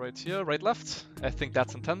put it right here, right, left. I think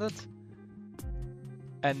that's intended.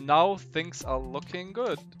 And now things are looking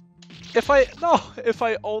good. If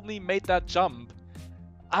I only made that jump.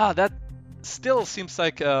 That still seems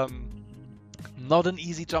like not an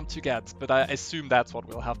easy jump to get, but I assume that's what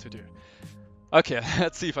we'll have to do. Okay,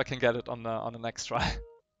 let's see if I can get it on the next try.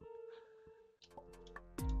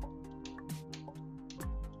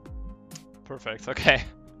 Perfect, okay.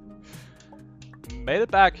 Made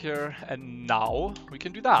it back here, and now we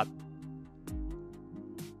can do that.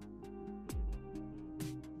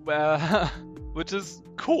 Well, which is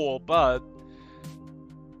cool, but...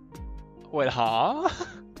 Wait, huh?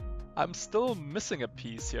 I'm still missing a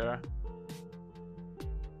piece here.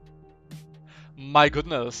 My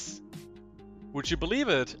goodness. Would you believe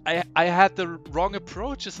it? I had the wrong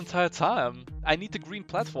approach this entire time. I need the green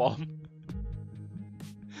platform.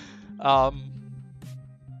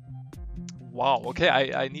 Wow, okay,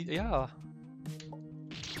 I need, yeah.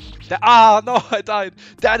 No, I died.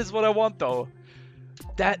 That is what I want, though.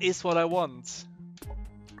 That is what I want.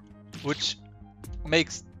 Which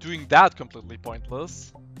makes doing that completely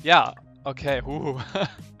pointless. Yeah, okay, ooh.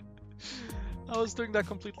 I was doing that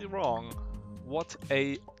completely wrong. What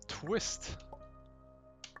a twist.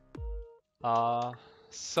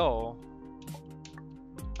 So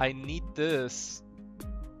I need this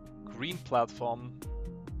green platform.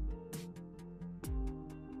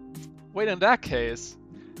 Wait, in that case,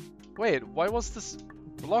 wait, why was this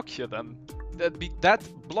block here then? That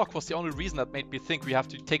block was the only reason that made me think we have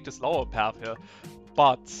to take this lower path here.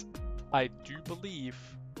 But I do believe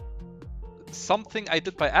something I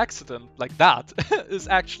did by accident, like that, is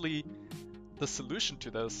actually the solution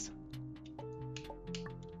to this.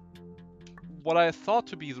 What I thought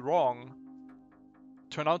to be wrong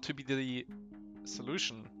turned out to be the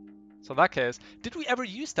solution. So in that case, did we ever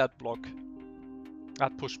use that block?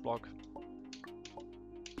 That push block?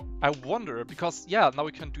 I wonder, because yeah, now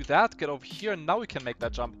we can do that, get over here, and now we can make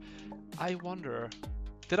that jump. I wonder,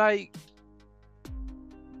 did I...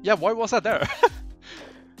 Yeah, why was that there?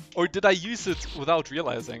 Or did I use it without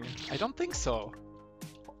realizing? I don't think so.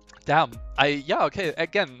 Damn, yeah, okay,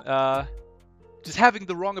 again, just having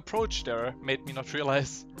the wrong approach there made me not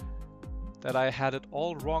realize that I had it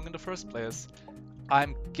all wrong in the first place.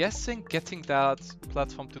 I'm guessing getting that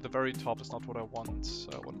platform to the very top is not what I want, so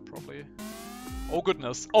I wouldn't probably... Oh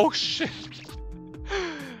goodness, oh shit!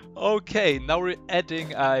 Okay, now we're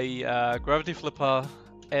adding a gravity flipper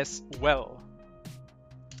as well.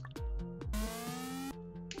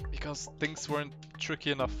 Because things weren't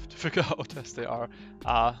tricky enough to figure out as they are.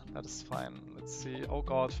 That is fine. Let's see, oh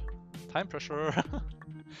god. Time pressure.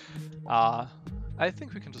 I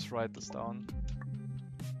think we can just write this down.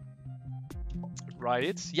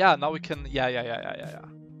 Right, yeah, now we can, yeah.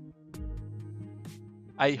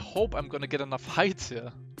 I hope I'm gonna get enough height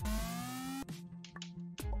here.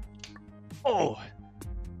 Oh,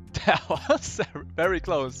 that was very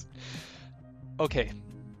close. Okay,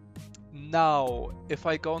 Now, if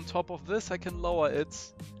I go on top of this, I can lower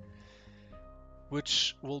it,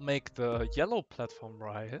 which will make the yellow platform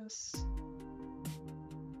rise.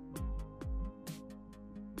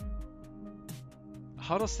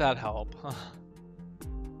 How does that help?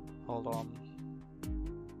 Hold on.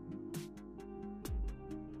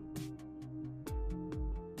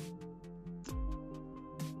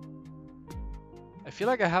 I feel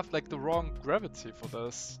like I have like the wrong gravity for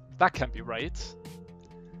this. That can't be right.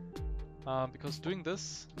 Because doing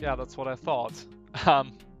this, yeah, that's what I thought.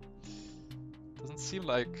 Doesn't seem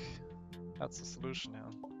like that's the solution here.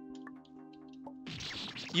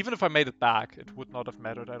 Even if I made it back, it would not have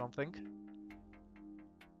mattered, I don't think.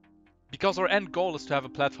 Because our end goal is to have a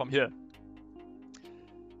platform here.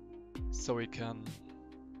 So we can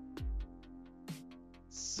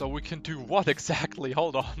do what exactly?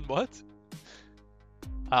 Hold on, what?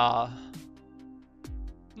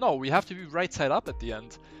 No, we have to be right side up at the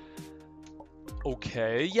end.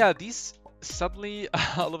 Okay, yeah, these suddenly,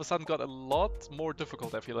 all of a sudden got a lot more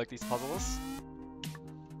difficult, I feel like, these puzzles.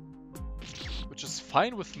 Which is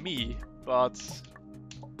fine with me, but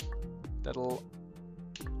that'll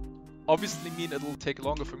obviously mean it'll take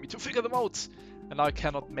longer for me to figure them out. And now I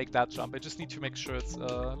cannot make that jump. I just need to make sure it's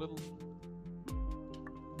a little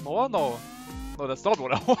more. No, that's not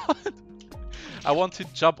what I want. I want to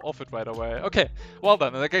jump off it right away. Okay, well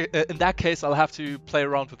then, in that case, I'll have to play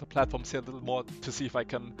around with the platforms here a little more to see if I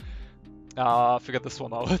can figure this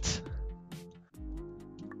one out.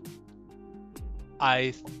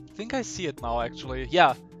 I think I see it now, actually.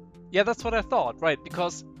 Yeah, that's what I thought, right?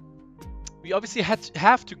 Because we obviously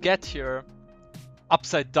have to get here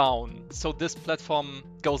upside down, so this platform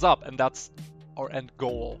goes up, and that's our end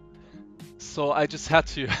goal. So I just had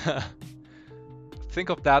to think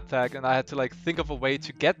of that tag, and I had to like think of a way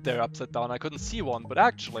to get there upside down. I couldn't see one, but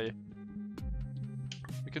actually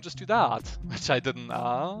we can just do that, which I didn't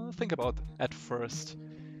think about at first.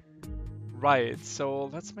 Right, so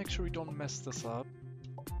let's make sure we don't mess this up.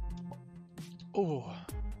 Oh,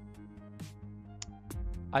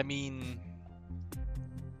 I mean,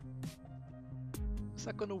 is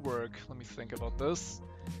that gonna work? Let me think about this.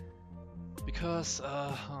 Because,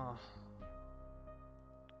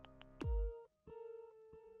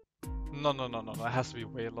 No, it has to be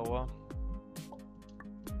way lower.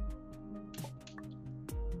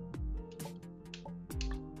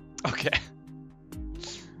 Okay.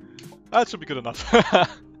 That should be good enough.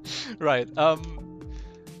 Right,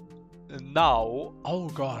 now, oh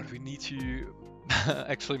god, we need to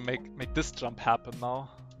actually make this jump happen now.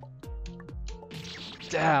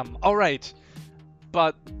 Damn, alright.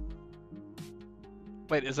 But,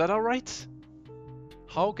 wait, is that alright?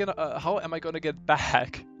 How am I gonna get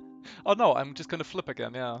back? Oh no, I'm just gonna flip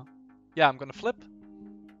again, yeah. Yeah, I'm gonna flip.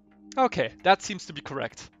 Okay, that seems to be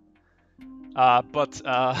correct. But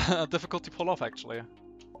difficult to pull off, actually.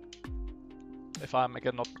 If I'm,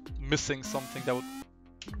 again, not missing something that would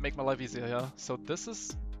make my life easier, yeah. So this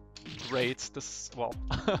is great. This, well,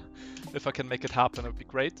 if I can make it happen, it would be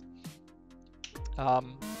great. But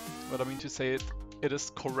I mean to say it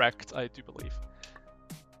is correct, I do believe.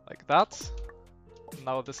 Like that.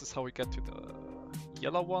 Now this is how we get to the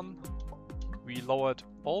yellow one. We lower it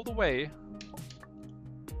all the way.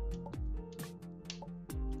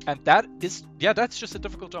 And that is, yeah, that's just a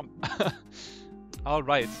difficult jump.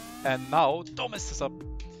 Alright, and now, don't mess this up.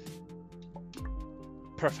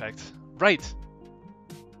 Perfect. Right.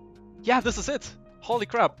 Yeah, this is it. Holy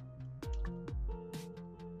crap.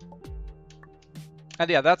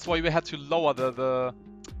 And yeah, that's why we had to lower the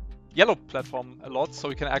yellow platform a lot, so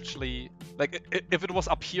we can actually, like, if it was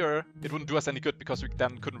up here, it wouldn't do us any good because we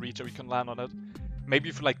then couldn't reach it, we couldn't land on it. Maybe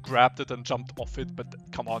if we like grabbed it and jumped off it, but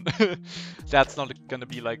come on. That's not gonna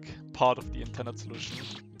be like part of the intended solution.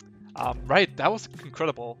 Right, that was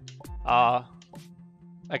incredible.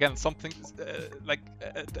 Again, something like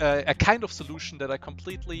a kind of solution that I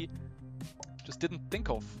completely just didn't think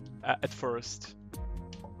of at first.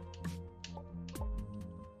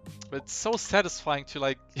 But it's so satisfying to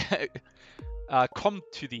like come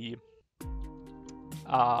to the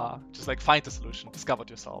just like find the solution, discover it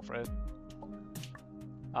yourself, right?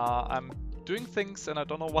 I'm doing things and I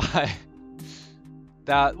don't know why.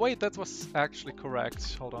 Wait, that was actually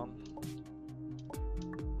correct. Hold on.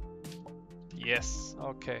 Yes,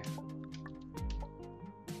 okay.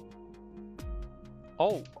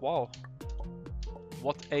 Oh, wow.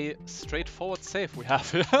 What a straightforward save we have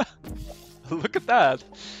here. Look at that.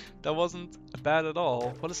 That wasn't bad at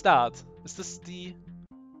all. What is that? Is this the...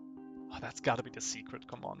 Oh, that's gotta be the secret,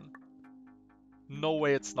 come on. No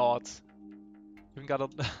way it's not. Even got a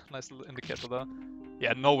nice little indicator there.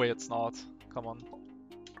 Yeah, no way it's not. Come on.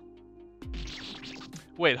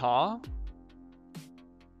 Wait, huh?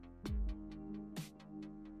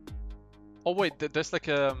 Oh wait, there's like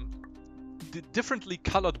a differently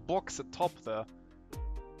colored box at top there.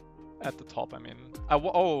 At the top, I mean. I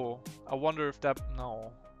wonder if that...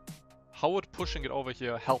 No. How would pushing it over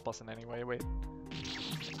here help us in any way? Wait.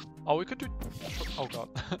 Oh, we could do... Oh god.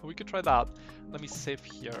 We could try that. Let me save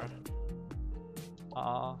here.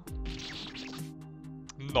 No,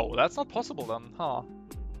 that's not possible then, huh?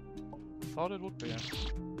 Thought it would be.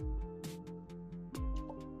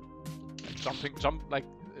 Like like,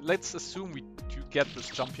 let's assume we do get this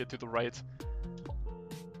jump here to the right.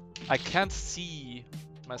 I can't see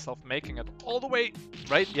myself making it all the way,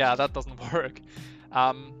 right? Yeah, that doesn't work.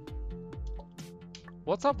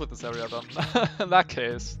 What's up with this area then? In that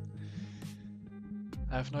case,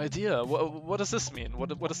 I have no idea. What does this mean?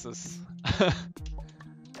 What is this?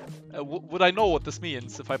 Would I know what this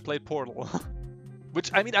means if I played Portal? Which,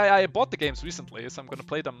 I mean, I bought the games recently, so I'm gonna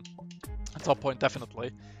play them at some point,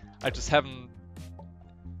 definitely. I just haven't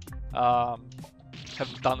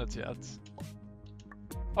done it yet.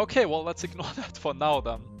 Okay, well, let's ignore that for now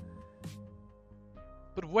then.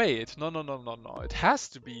 But wait, no. It has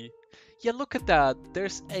to be. Yeah, look at that.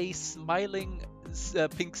 There's a smiling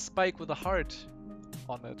pink spike with a heart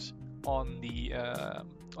on it, on the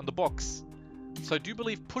box. So I do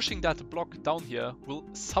believe pushing that block down here will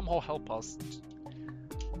somehow help us.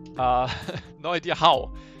 No idea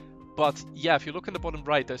how. But yeah, if you look in the bottom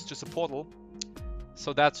right, there's just a portal.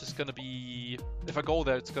 So that's just gonna be... If I go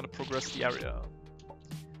there, it's gonna progress the area.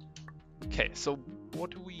 Okay, so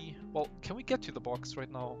what do we... Well, can we get to the box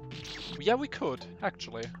right now? Yeah, we could,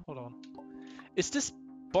 actually. Hold on. Is this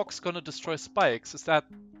box gonna destroy spikes? Is that...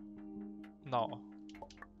 No.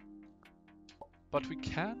 But we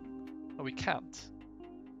can? No, we can't.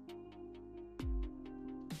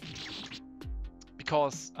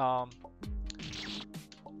 Because, let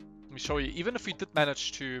me show you. Even if we did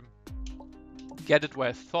manage to get it where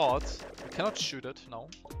I thought, we cannot shoot it, no.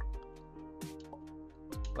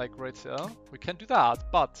 Like right here, we can do that,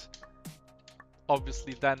 but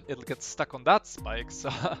obviously then it'll get stuck on that spike, so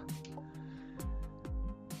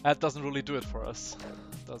that doesn't really do it for us,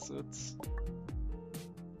 does it?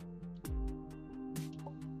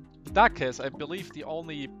 In that case, I believe the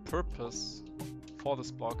only purpose for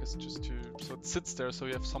this block is just to... So it sits there so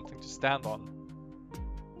you have something to stand on.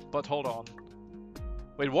 But hold on.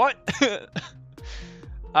 Wait, what?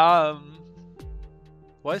 Why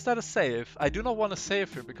is that a save? I do not want to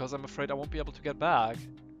save here because I'm afraid I won't be able to get back.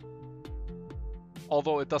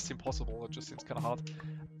 Although it does seem possible, it just seems kind of hard.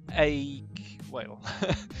 Well...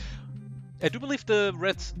 I do believe the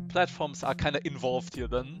red platforms are kind of involved here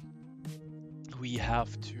then. We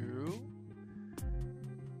have to...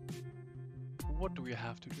 What do we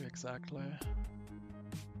have to do exactly?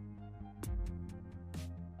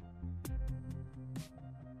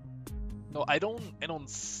 No, I don't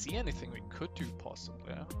see anything we could do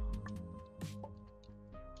possibly.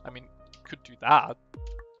 I mean, could do that.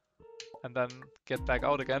 And then get back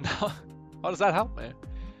out again. How does that help me?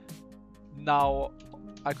 Now,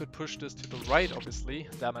 I could push this to the right, obviously.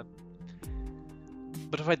 Damn it.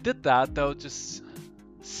 But if I did that, that would just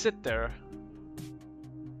sit there.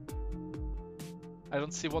 I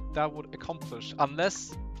don't see what that would accomplish.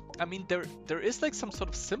 Unless, I mean, there is like some sort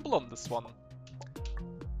of symbol on this one.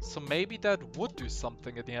 So maybe that would do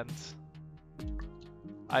something at the end.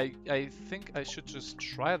 I think I should just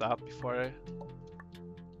try that before I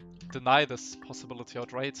deny this possibility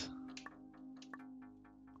outright.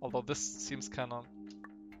 Although this seems kind of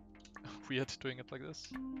weird doing it like this.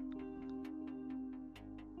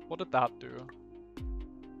 What did that do?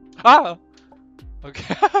 Ah!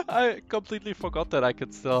 Okay, I completely forgot that I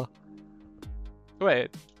could still...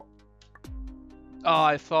 Wait. Oh,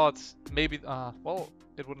 I thought maybe... well,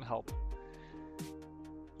 it wouldn't help.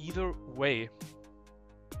 Either way.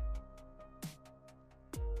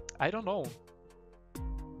 I don't know.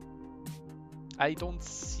 I don't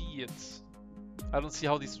see it. I don't see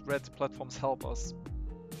how these red platforms help us.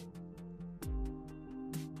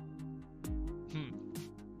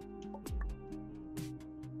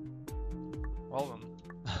 Well then.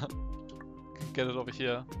 Can get it over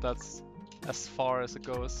here. That's as far as it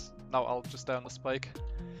goes. Now I'll just stay on the spike.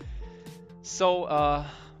 So,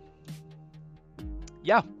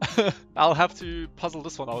 yeah. I'll have to puzzle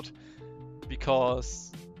this one out.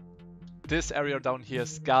 Because this area down here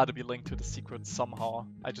has gotta be linked to the secret somehow.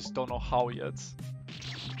 I just don't know how yet.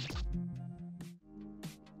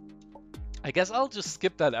 I guess I'll just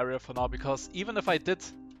skip that area for now, because even if I did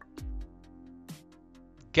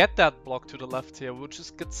get that block to the left here, we'll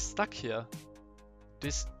just get stuck here.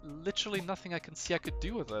 There's literally nothing I can see I could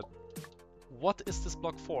do with it. What is this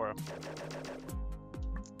block for?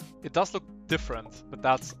 It does look different, but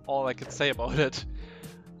that's all I can say about it.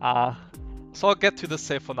 So I'll get to this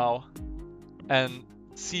save for now and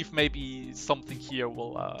see if maybe something here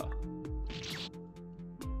will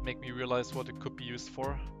make me realize what it could be used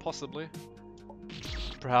for, possibly.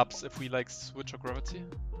 Perhaps if we like switch our gravity.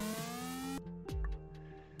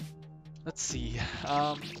 Let's see.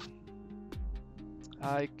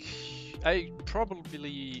 I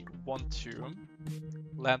probably want to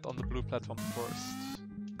land on the blue platform first.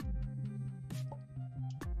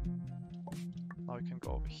 Now we can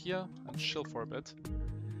go over here and chill for a bit.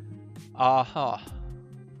 Aha.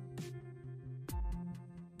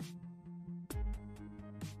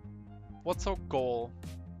 What's our goal?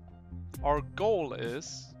 Our goal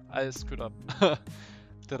is... I screwed up.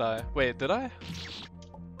 Did I? Wait, did I?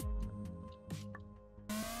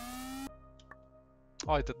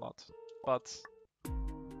 Oh, I did not. But...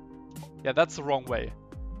 yeah, that's the wrong way.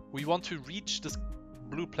 We want to reach this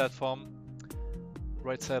blue platform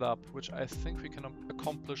right side up, which I think we can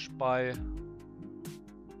accomplish by...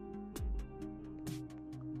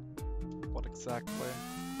 what exactly?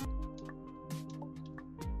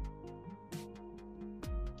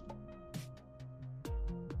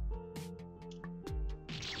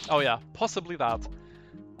 Oh yeah, possibly that.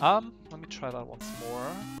 Let me try that once more.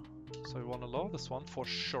 So we want to lower this one for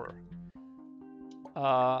sure.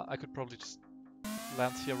 I could probably just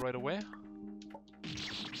land here right away.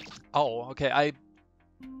 Oh, okay,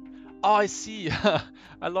 oh, I see.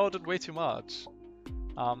 I lowered it way too much.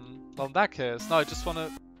 Well, in that case, no, I just want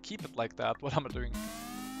to keep it like that. What am I doing?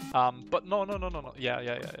 But no.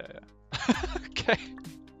 Yeah. Okay.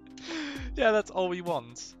 Yeah, that's all we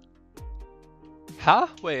want. Huh?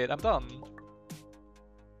 Wait, I'm done.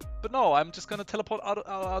 But no, I'm just gonna teleport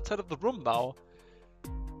outside of the room now.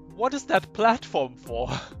 What is that platform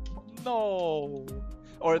for? No.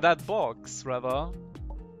 Or that box, rather.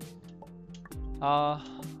 No.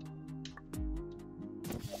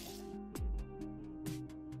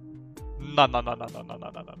 I'm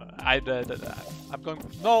going.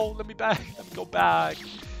 No, let me back. Let me go back.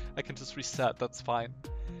 I can just reset. That's fine.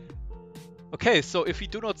 Okay, so if we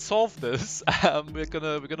do not solve this, we're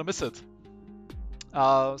gonna miss it.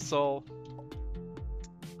 So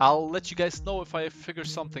I'll let you guys know if I figure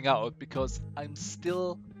something out, because I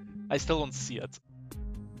still don't see it.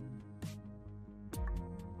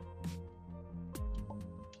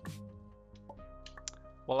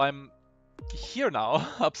 Well, I'm here now,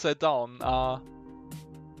 upside down,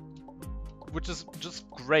 which is just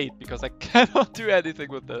great because I cannot do anything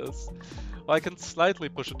with this. Well, I can slightly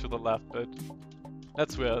push it to the left, but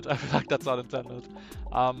that's weird. I feel like that's not intended.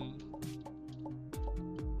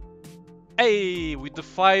 Hey, we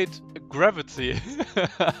defied gravity.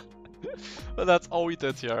 Well, that's all we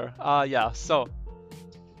did here. Yeah, so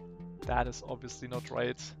that is obviously not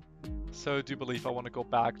right. So I do believe I want to go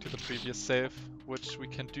back to the previous save, which we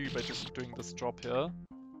can do by just doing this drop here.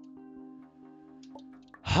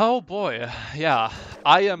 Oh boy, yeah,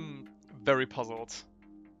 I am very puzzled.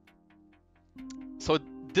 So it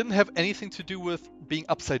didn't have anything to do with being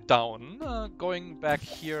upside down. Going back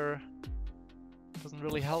here doesn't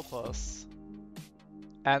really help us.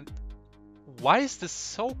 And why is this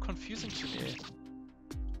so confusing to me?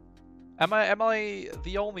 Am I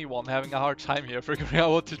the only one having a hard time here figuring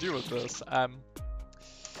out what to do with this?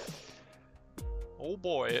 Oh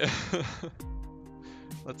boy.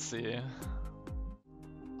 Let's see.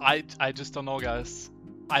 I just don't know, guys.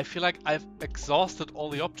 I feel like I've exhausted all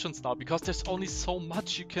the options now, because there's only so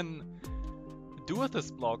much you can do with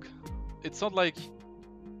this block. It's not like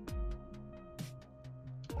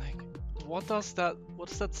what does that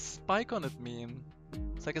spike on it mean?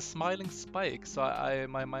 It's like a smiling spike. So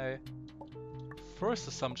my first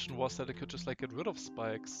assumption was that it could just like get rid of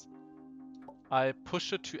spikes. I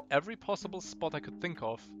pushed it to every possible spot I could think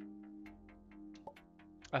of.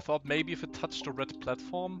 I thought maybe if it touched a red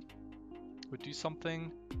platform, it would do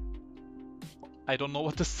something. I don't know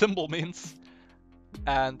what the symbol means.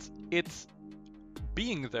 And it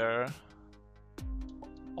being there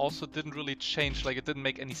also didn't really change, like it didn't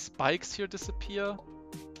make any spikes here disappear.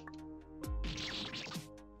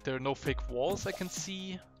 There are no fake walls I can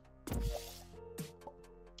see.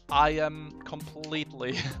 I am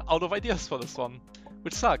completely out of ideas for this one,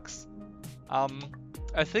 which sucks.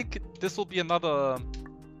 I think this will be another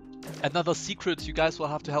secret you guys will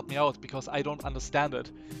have to help me out, because I don't understand it.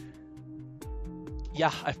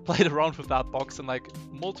 Yeah, I've played around with that box in like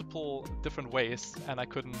multiple different ways and I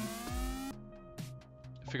couldn't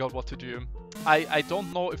figure out what to do. I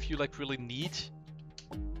don't know if you like really need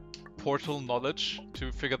Portal knowledge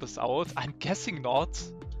to figure this out. I'm guessing not.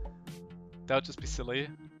 That would just be silly.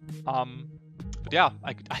 But yeah,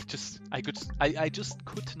 I just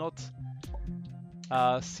could not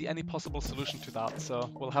see any possible solution to that, so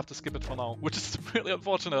we'll have to skip it for now, which is really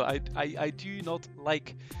unfortunate. I do not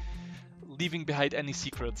like leaving behind any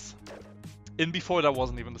secrets. In before that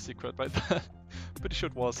wasn't even the secret, right? Pretty sure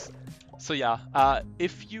it was. So yeah,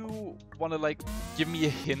 if you wanna like give me a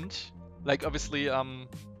hint, like obviously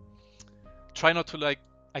try not to like,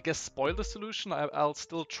 I guess, spoil the solution. I'll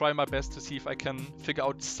still try my best to see if I can figure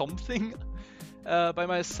out something by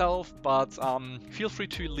myself, but feel free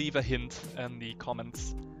to leave a hint in the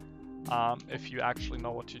comments if you actually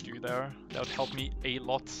know what to do there. That would help me a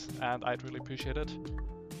lot, and I'd really appreciate it.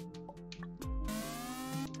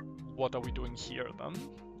 What are we doing here then?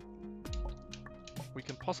 We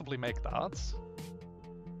can possibly make that,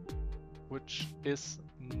 which is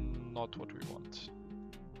not what we want.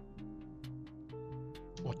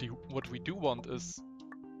 What we do want is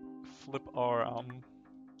flip our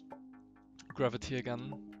gravity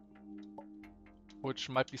again, which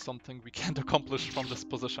might be something we can't accomplish from this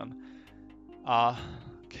position.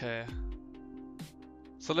 Okay.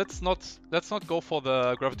 So let's not go for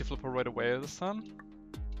the gravity flipper right away this time,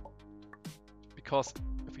 because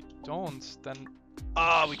if we don't, then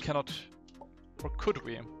we cannot, or could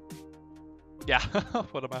we? Yeah,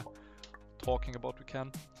 what am I talking about? We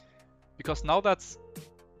can, because now that's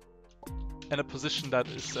in a position that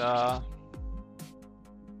is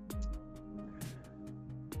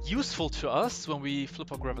useful to us when we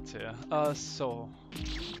flip our gravity. So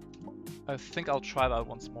I think I'll try that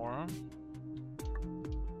once more.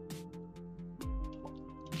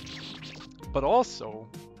 But also,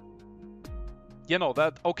 you know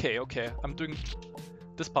that, okay, I'm doing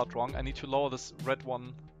this part wrong. I need to lower this red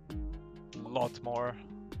one a lot more.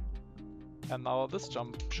 And now this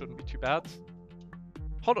jump shouldn't be too bad.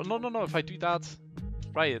 Hold on, no, if I do that,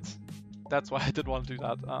 right. That's why I didn't want to do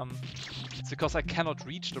that. It's because I cannot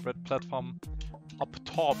reach the red platform up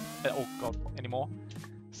top, oh god, anymore.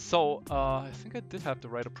 So, I think I did have the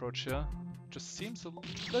right approach here. Just seems a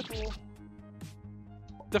little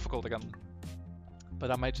difficult again.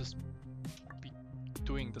 But I might just be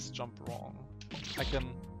doing this jump wrong. I can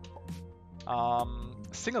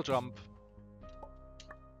single jump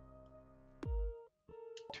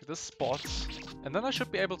to this spot, and then I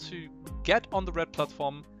should be able to get on the red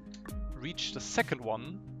platform, reach the second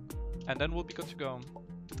one, and then we'll be good to go.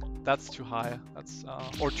 That's too high. That's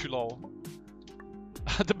or too low.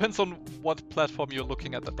 Depends on what platform you're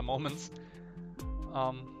looking at the moment.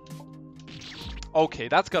 Okay,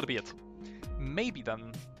 that's gotta be it. Maybe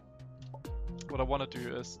then what I want to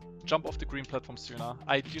do is jump off the green platform sooner.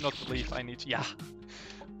 I do not believe I need to, yeah.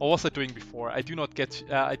 What was I doing before? I do not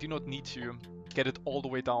need to get it all the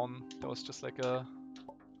way down. That was just like a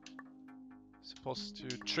supposed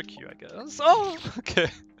to trick you, I guess. Oh, okay.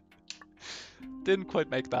 Didn't quite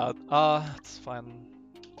make that. It's fine.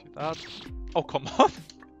 Do that. Oh, come on.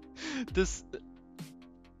 This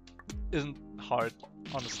isn't hard,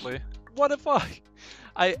 honestly. What if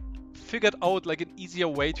I figured out like an easier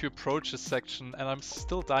way to approach this section and I'm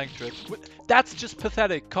still dying to it? That's just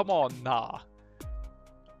pathetic. Come on, nah.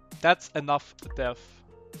 That's enough death.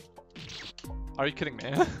 Are you kidding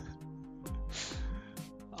me?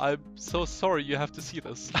 I'm so sorry you have to see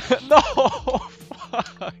this. No!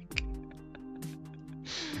 Fuck!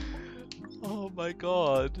 Oh my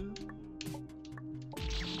god.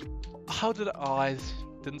 How did I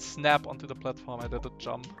didn't snap onto the platform. I did a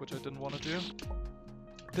jump, which I didn't want to do.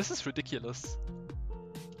 This is ridiculous.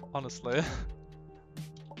 Honestly.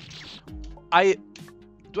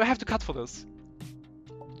 Do I have to cut for this?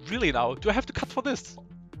 Really now? Do I have to cut for this?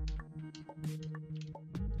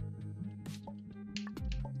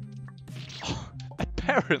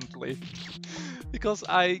 Apparently. Because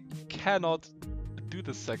I cannot do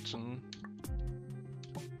this section.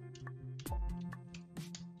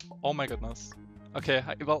 Oh my goodness. Okay,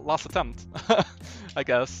 well, last attempt. I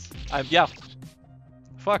guess. Yeah.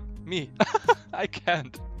 Fuck me. I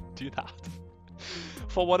can't do that.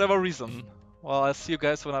 For whatever reason. Well, I'll see you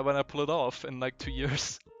guys when I pull it off in like 2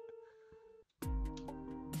 years.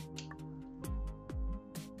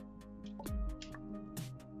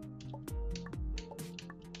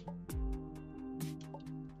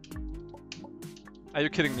 Are you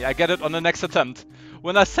kidding me? I get it on the next attempt.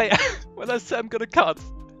 When I say I'm gonna cut.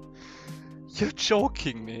 You're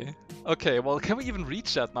joking me. Okay, well, can we even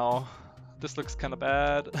reach that now? This looks kind of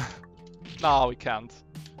bad. No, we can't.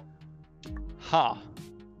 Huh.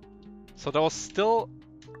 So that was still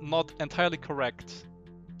not entirely correct.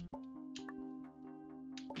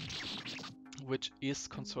 Which is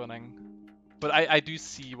concerning. But I do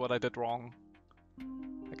see what I did wrong.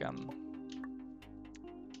 Again.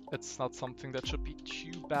 It's not something that should be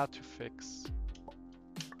too bad to fix.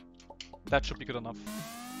 That should be good enough.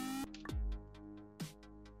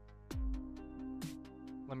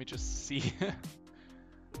 Let me just see.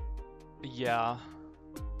 Yeah.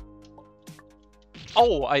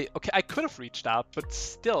 Oh, okay, I could have reached that, but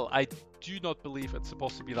still, I do not believe it's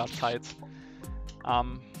supposed to be that tight.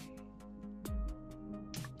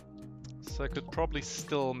 So I could probably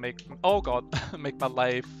still make, oh god, make my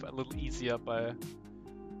life a little easier by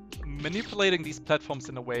manipulating these platforms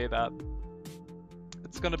in a way that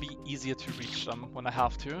it's gonna be easier to reach them when I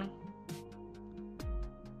have to.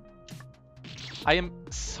 I am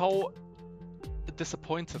so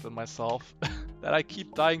disappointed in myself that I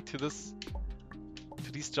keep dying to these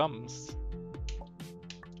jumps,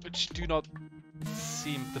 which do not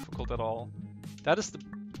seem difficult at all. That is the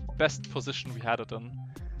best position we had it in.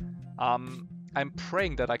 I'm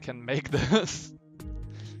praying that I can make this.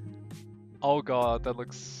 Oh god, that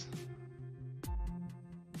looks...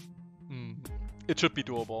 It should be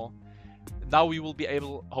doable. Now we will be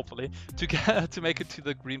able, hopefully, to make it to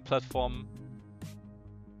the green platform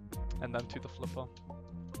and then to the flipper.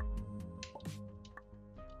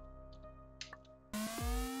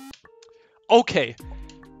 Okay.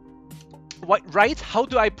 What, right? How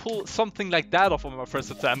do I pull something like that off on my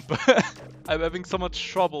first attempt? I'm having so much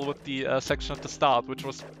trouble with the section at the start, which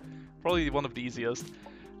was probably one of the easiest.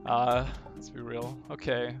 Let's be real.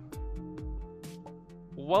 Okay.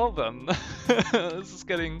 Well then, this is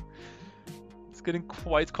getting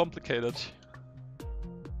quite complicated.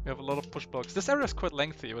 We have a lot of push blocks. This area is quite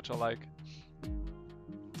lengthy, which I like.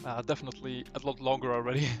 Definitely a lot longer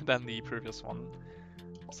already than the previous one.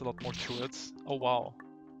 There's a lot more to it. Oh wow.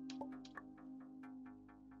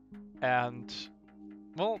 And,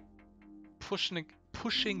 well, pushing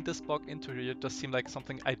this block into here does seem like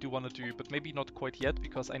something I do want to do, but maybe not quite yet,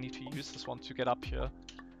 because I need to use this one to get up here.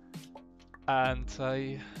 And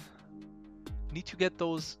I need to get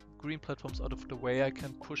those green platforms out of the way. I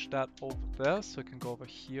can push that over there, so I can go over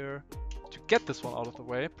here to get this one out of the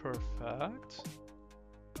way. Perfect.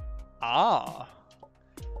 Ah!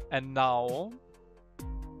 And now...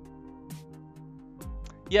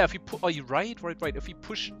 Yeah, if you put... Oh, you right. If you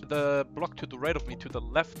push the block to the right of me, to the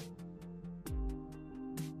left...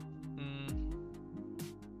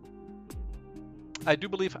 I do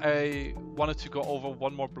believe I wanted to go over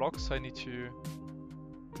one more block, so I need to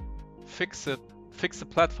fix the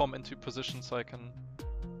platform into position so I can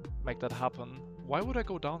make that happen. Why would I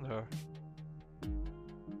go down there?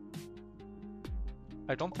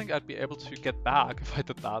 I don't think I'd be able to get back if I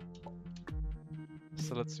did that.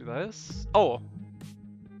 So let's do this. Oh!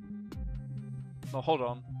 No, hold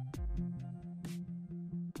on.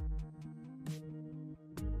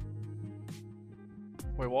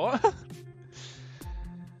 Wait, what?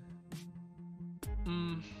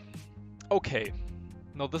 Okay.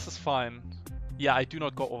 No, this is fine. Yeah, I do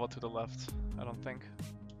not go over to the left, I don't think.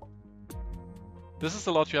 This is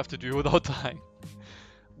a lot you have to do without dying.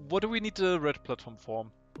 What do we need the red platform for?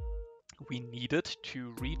 We need it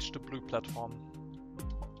to reach the blue platform.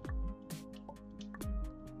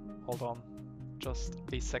 Hold on. Just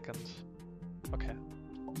a second. Okay.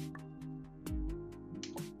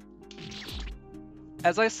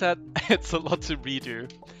 As I said, it's a lot to redo.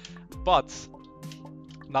 But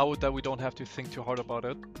now that we don't have to think too hard about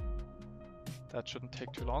it, that shouldn't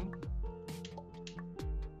take too long.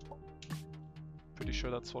 Pretty sure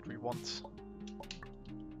that's what we want.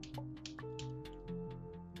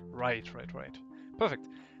 Right. Perfect.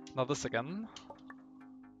 Now this again.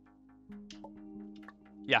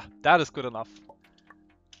 Yeah, that is good enough.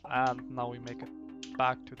 And now we make it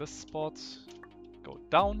back to this spot. Go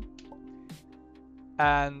down.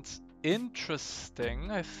 And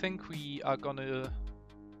interesting, I think we are gonna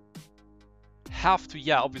have to,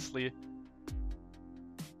 yeah, obviously.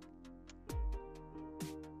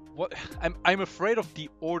 What I'm afraid of the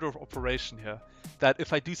order of operation here. That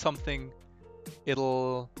if I do something,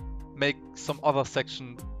 it'll make some other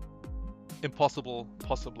section impossible,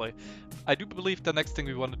 possibly. I do believe the next thing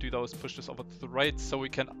we want to do though is push this over to the right so we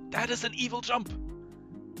can... That is an evil jump!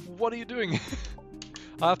 What are you doing?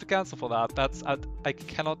 I have to cancel for that. That's... I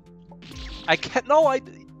cannot... I can't... No,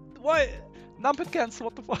 why? Numpad cancel,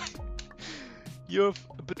 what the fuck? You've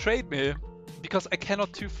betrayed me. Because I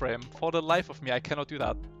cannot two-frame. For the life of me, I cannot do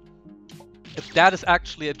that. If that is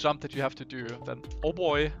actually a jump that you have to do, then... Oh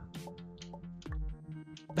boy.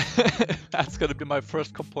 That's gonna be my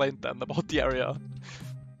first complaint then about the area.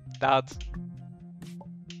 That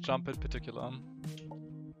jump in particular.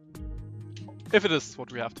 If it is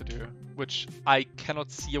what we have to do, which I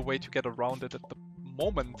cannot see a way to get around it at the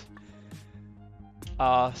moment.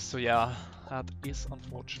 So yeah, That is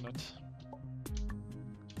unfortunate.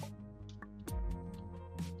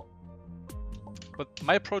 But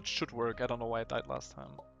my approach should work. I don't know why I died last time.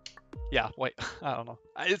 Yeah, wait, I don't know.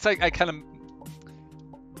 It's like I kind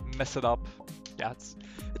of mess it up. Yeah,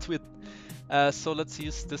 it's weird. So let's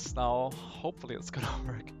use this now. Hopefully it's gonna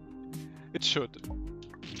work. It should.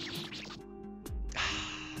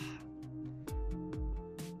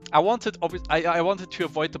 I wanted to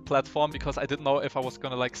avoid the platform because I didn't know if I was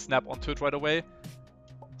gonna like snap onto it right away.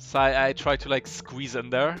 So I tried to like squeeze in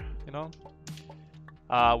there, you know,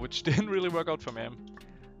 which didn't really work out for me.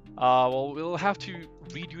 Well, we'll have to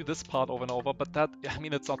redo this part over and over, but that, I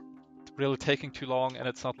mean, it's not really taking too long, and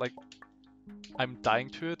it's not like I'm dying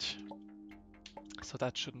to it. So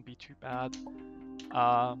that shouldn't be too bad.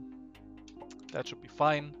 That should be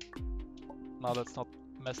fine. Now let's not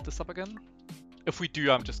mess this up again. If we do,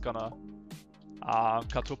 I'm just gonna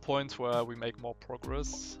cut to a point where we make more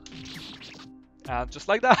progress. And just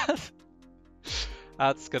like that,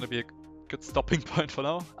 that's gonna be a good stopping point for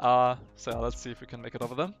now. So let's see if we can make it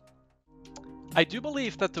over there. I do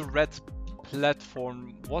believe that the red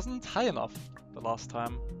platform wasn't high enough the last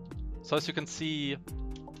time. So as you can see,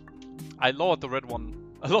 I lowered the red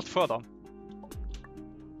one a lot further.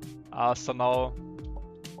 So now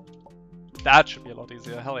that should be a lot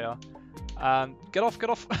easier, hell yeah. And get off, get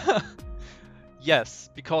off. Yes,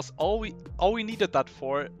 because all we needed that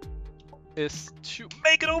for is to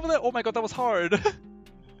make it over there. Oh my god, that was hard.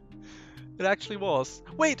 It actually was.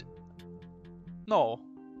 Wait! No,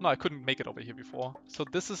 I couldn't make it over here before. So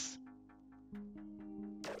this is...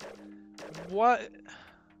 What?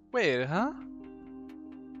 Wait, huh?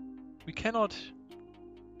 We cannot...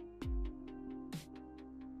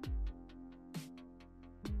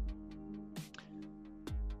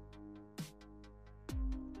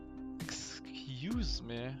 Excuse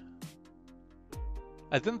me.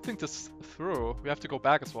 I didn't think this through. We have to go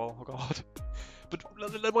back as well. Oh god. But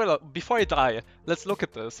wait, before I die, let's look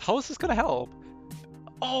at this. How is this gonna help?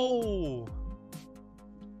 Oh!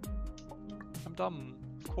 I'm dumb.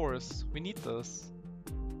 Of course. We need this.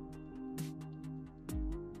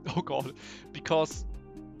 Oh god. Because...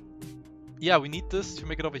 Yeah, we need this to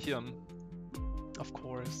make it over here. Of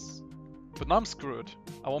course. But now I'm screwed.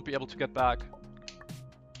 I won't be able to get back.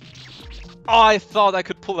 Oh, I thought I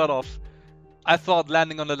could pull that off. I thought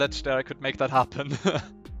landing on the ledge there I could make that happen.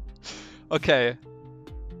 Okay.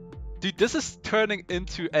 Dude, this is turning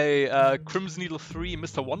into a Crimson Needle 3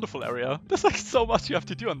 Mr. Wonderful area. There's like so much you have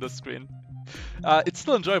to do on this screen. It's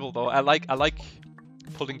still enjoyable though. I like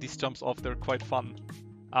pulling these jumps off. They're quite fun.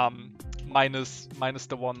 Minus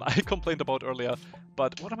the one I complained about earlier.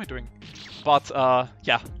 But what am I doing? But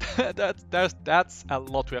yeah, that's a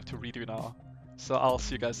lot we have to redo now. So I'll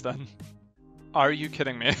see you guys then. Are you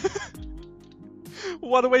kidding me?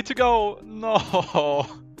 What a way to go! No!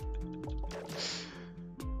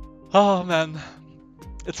 Oh man.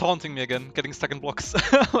 It's haunting me again, getting stuck in blocks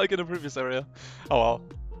like in the previous area. Oh well.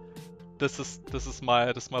 This is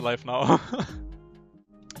my life now.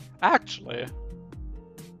 Actually,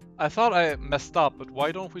 I thought I messed up, but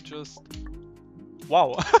why don't we just...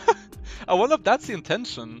 Wow. I wonder if that's the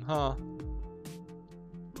intention, huh?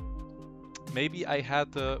 Maybe I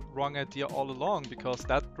had the wrong idea all along, because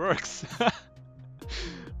that works.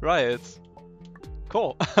 Right.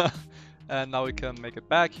 Cool. And now we can make it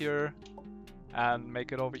back here. And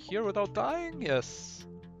make it over here without dying? Yes.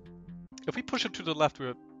 If we push it to the left,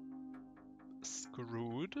 we're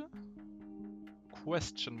screwed?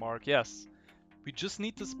 Question mark, yes. We just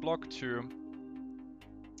need this block to...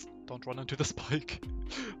 Don't run into the spike.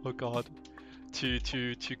 Oh god. To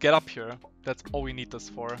get up here. That's all we need this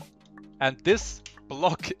for. And this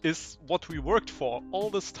block is what we worked for all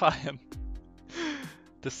this time.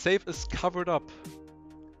 The save is covered up.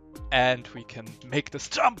 And we can make this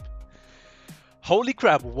jump! Holy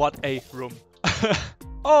crap, what a room.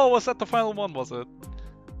 Oh, was that the final one, was it?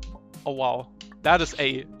 Oh wow. That is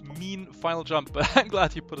a mean final jump, but I'm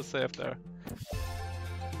glad you put a save there.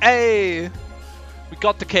 Hey! We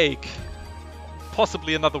got the cake.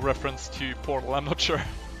 Possibly another reference to Portal, I'm not sure.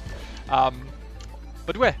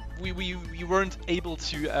 But we weren't able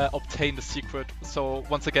to obtain the secret. So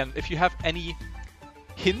once again, if you have any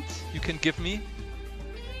hint you can give me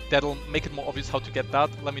that'll make it more obvious how to get that,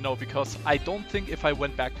 let me know, because I don't think if I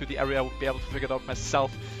went back to the area I would be able to figure it out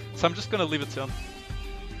myself. So I'm just gonna leave it here.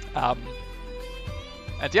 And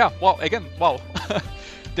yeah, wow, again, wow.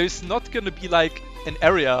 There's not gonna be like an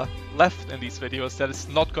area left in these videos that is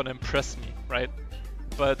not gonna impress me, right?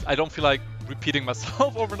 But I don't feel like repeating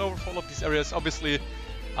myself over and over for all of these areas. Obviously,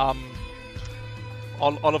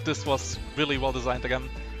 all of this was really well designed again.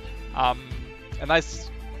 A nice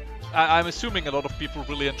I'm assuming a lot of people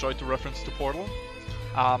really enjoyed the reference to Portal.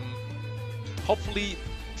 Hopefully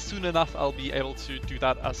soon enough I'll be able to do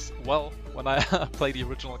that as well when I play the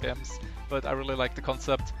original games, but I really like the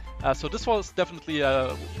concept. So this was definitely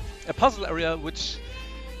a puzzle area which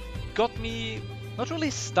got me not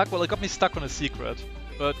really stuck. Well, it got me stuck on a secret,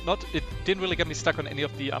 but it didn't really get me stuck on any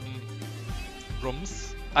of the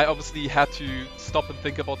rooms. I obviously had to stop and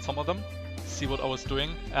think about some of them, see what I was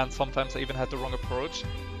doing, and sometimes I even had the wrong approach.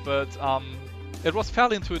 But it was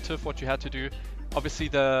fairly intuitive what you had to do. Obviously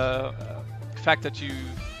the fact that you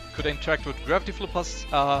could interact with gravity flippers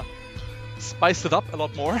spiced it up a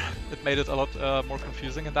lot more. It made it a lot more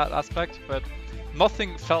confusing in that aspect, but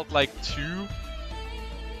nothing felt like too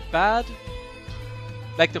bad.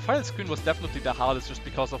 Like the final screen was definitely the hardest just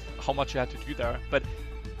because of how much you had to do there, but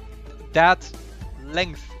that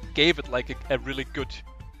length gave it like a really good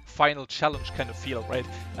final challenge kind of feel, right?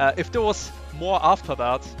 If there was more after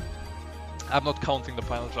that, I'm not counting the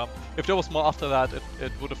final jump. If there was more after that,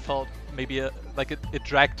 it would have felt maybe like it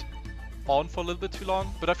dragged on for a little bit too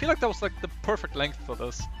long, but I feel like that was like the perfect length for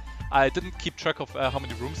this. I didn't keep track of how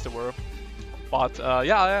many rooms there were, but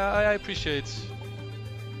yeah, I appreciate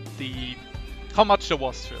how much there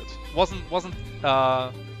was to it. Wasn't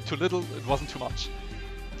too little, it wasn't too much.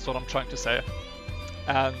 That's what I'm trying to say.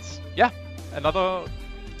 And yeah, another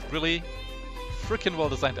really freaking well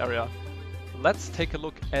designed area. Let's take a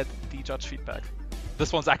look at the judge feedback.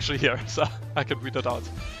 This one's actually here, so I can read it out.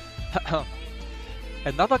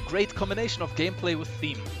 Another great combination of gameplay with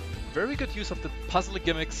theme. Very good use of the puzzle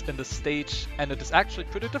gimmicks in the stage, and it is actually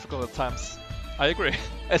pretty difficult at times. I agree.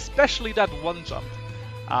 Especially that one jump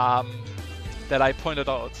that I pointed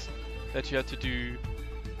out that you had to do.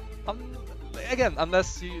 Again,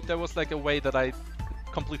 unless there was like a way that I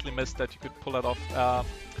completely missed that you could pull that off.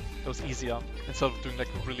 It was easier instead of doing like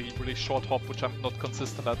a really short hop, which I'm not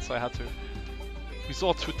consistent at, so I had to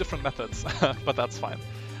resort to different methods, but that's fine.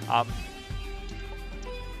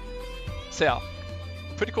 So yeah,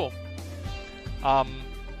 pretty cool.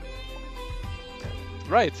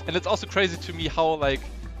 Right, and it's also crazy to me how like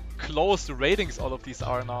close the ratings all of these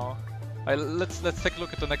are now. Let's take a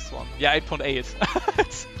look at the next one. Yeah, 8.8.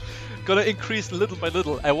 It's gonna increase little by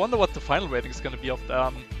little. I wonder what the final rating is gonna be of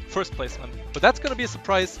the first placement, but that's gonna be a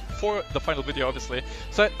surprise for the final video, obviously.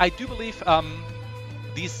 So I do believe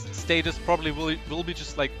these stages probably will be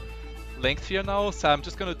just like lengthier now. So I'm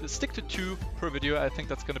just gonna stick to 2 per video. I think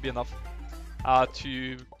that's gonna be enough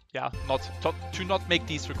to not make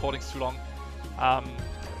these recordings too long.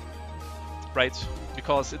 Right,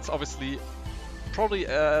 because it's obviously probably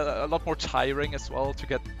a lot more tiring as well to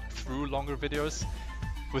get through longer videos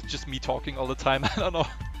with just me talking all the time. I don't know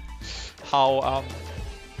how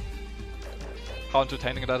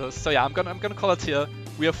entertaining that is. So yeah, I'm gonna call it here.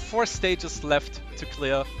 We have 4 stages left to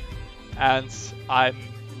clear, and I'm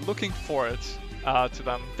looking forward to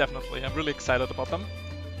them, definitely. I'm really excited about them.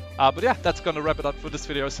 But yeah, that's gonna wrap it up for this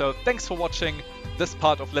video. So thanks for watching this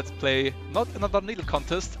part of Let's Play. Not another needle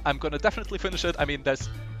contest. I'm gonna definitely finish it. I mean, there's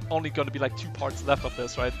only gonna be like 2 parts left of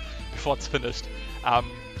this, right? Before it's finished.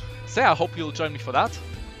 So yeah, I hope you'll join me for that.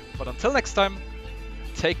 But until next time,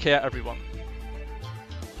 take care, everyone.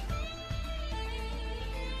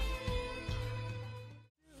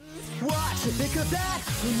 Watch it, think of that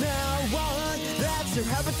from now on. That's your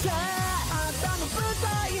habitat. あんたの舞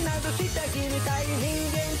台などした君たい人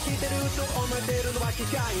間してると思ってるのは機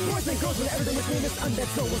械 Boys and girls and everything between this undead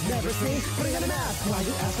soul was never seen. Putting on a mask while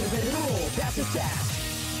you ask for the better rule. That's his task.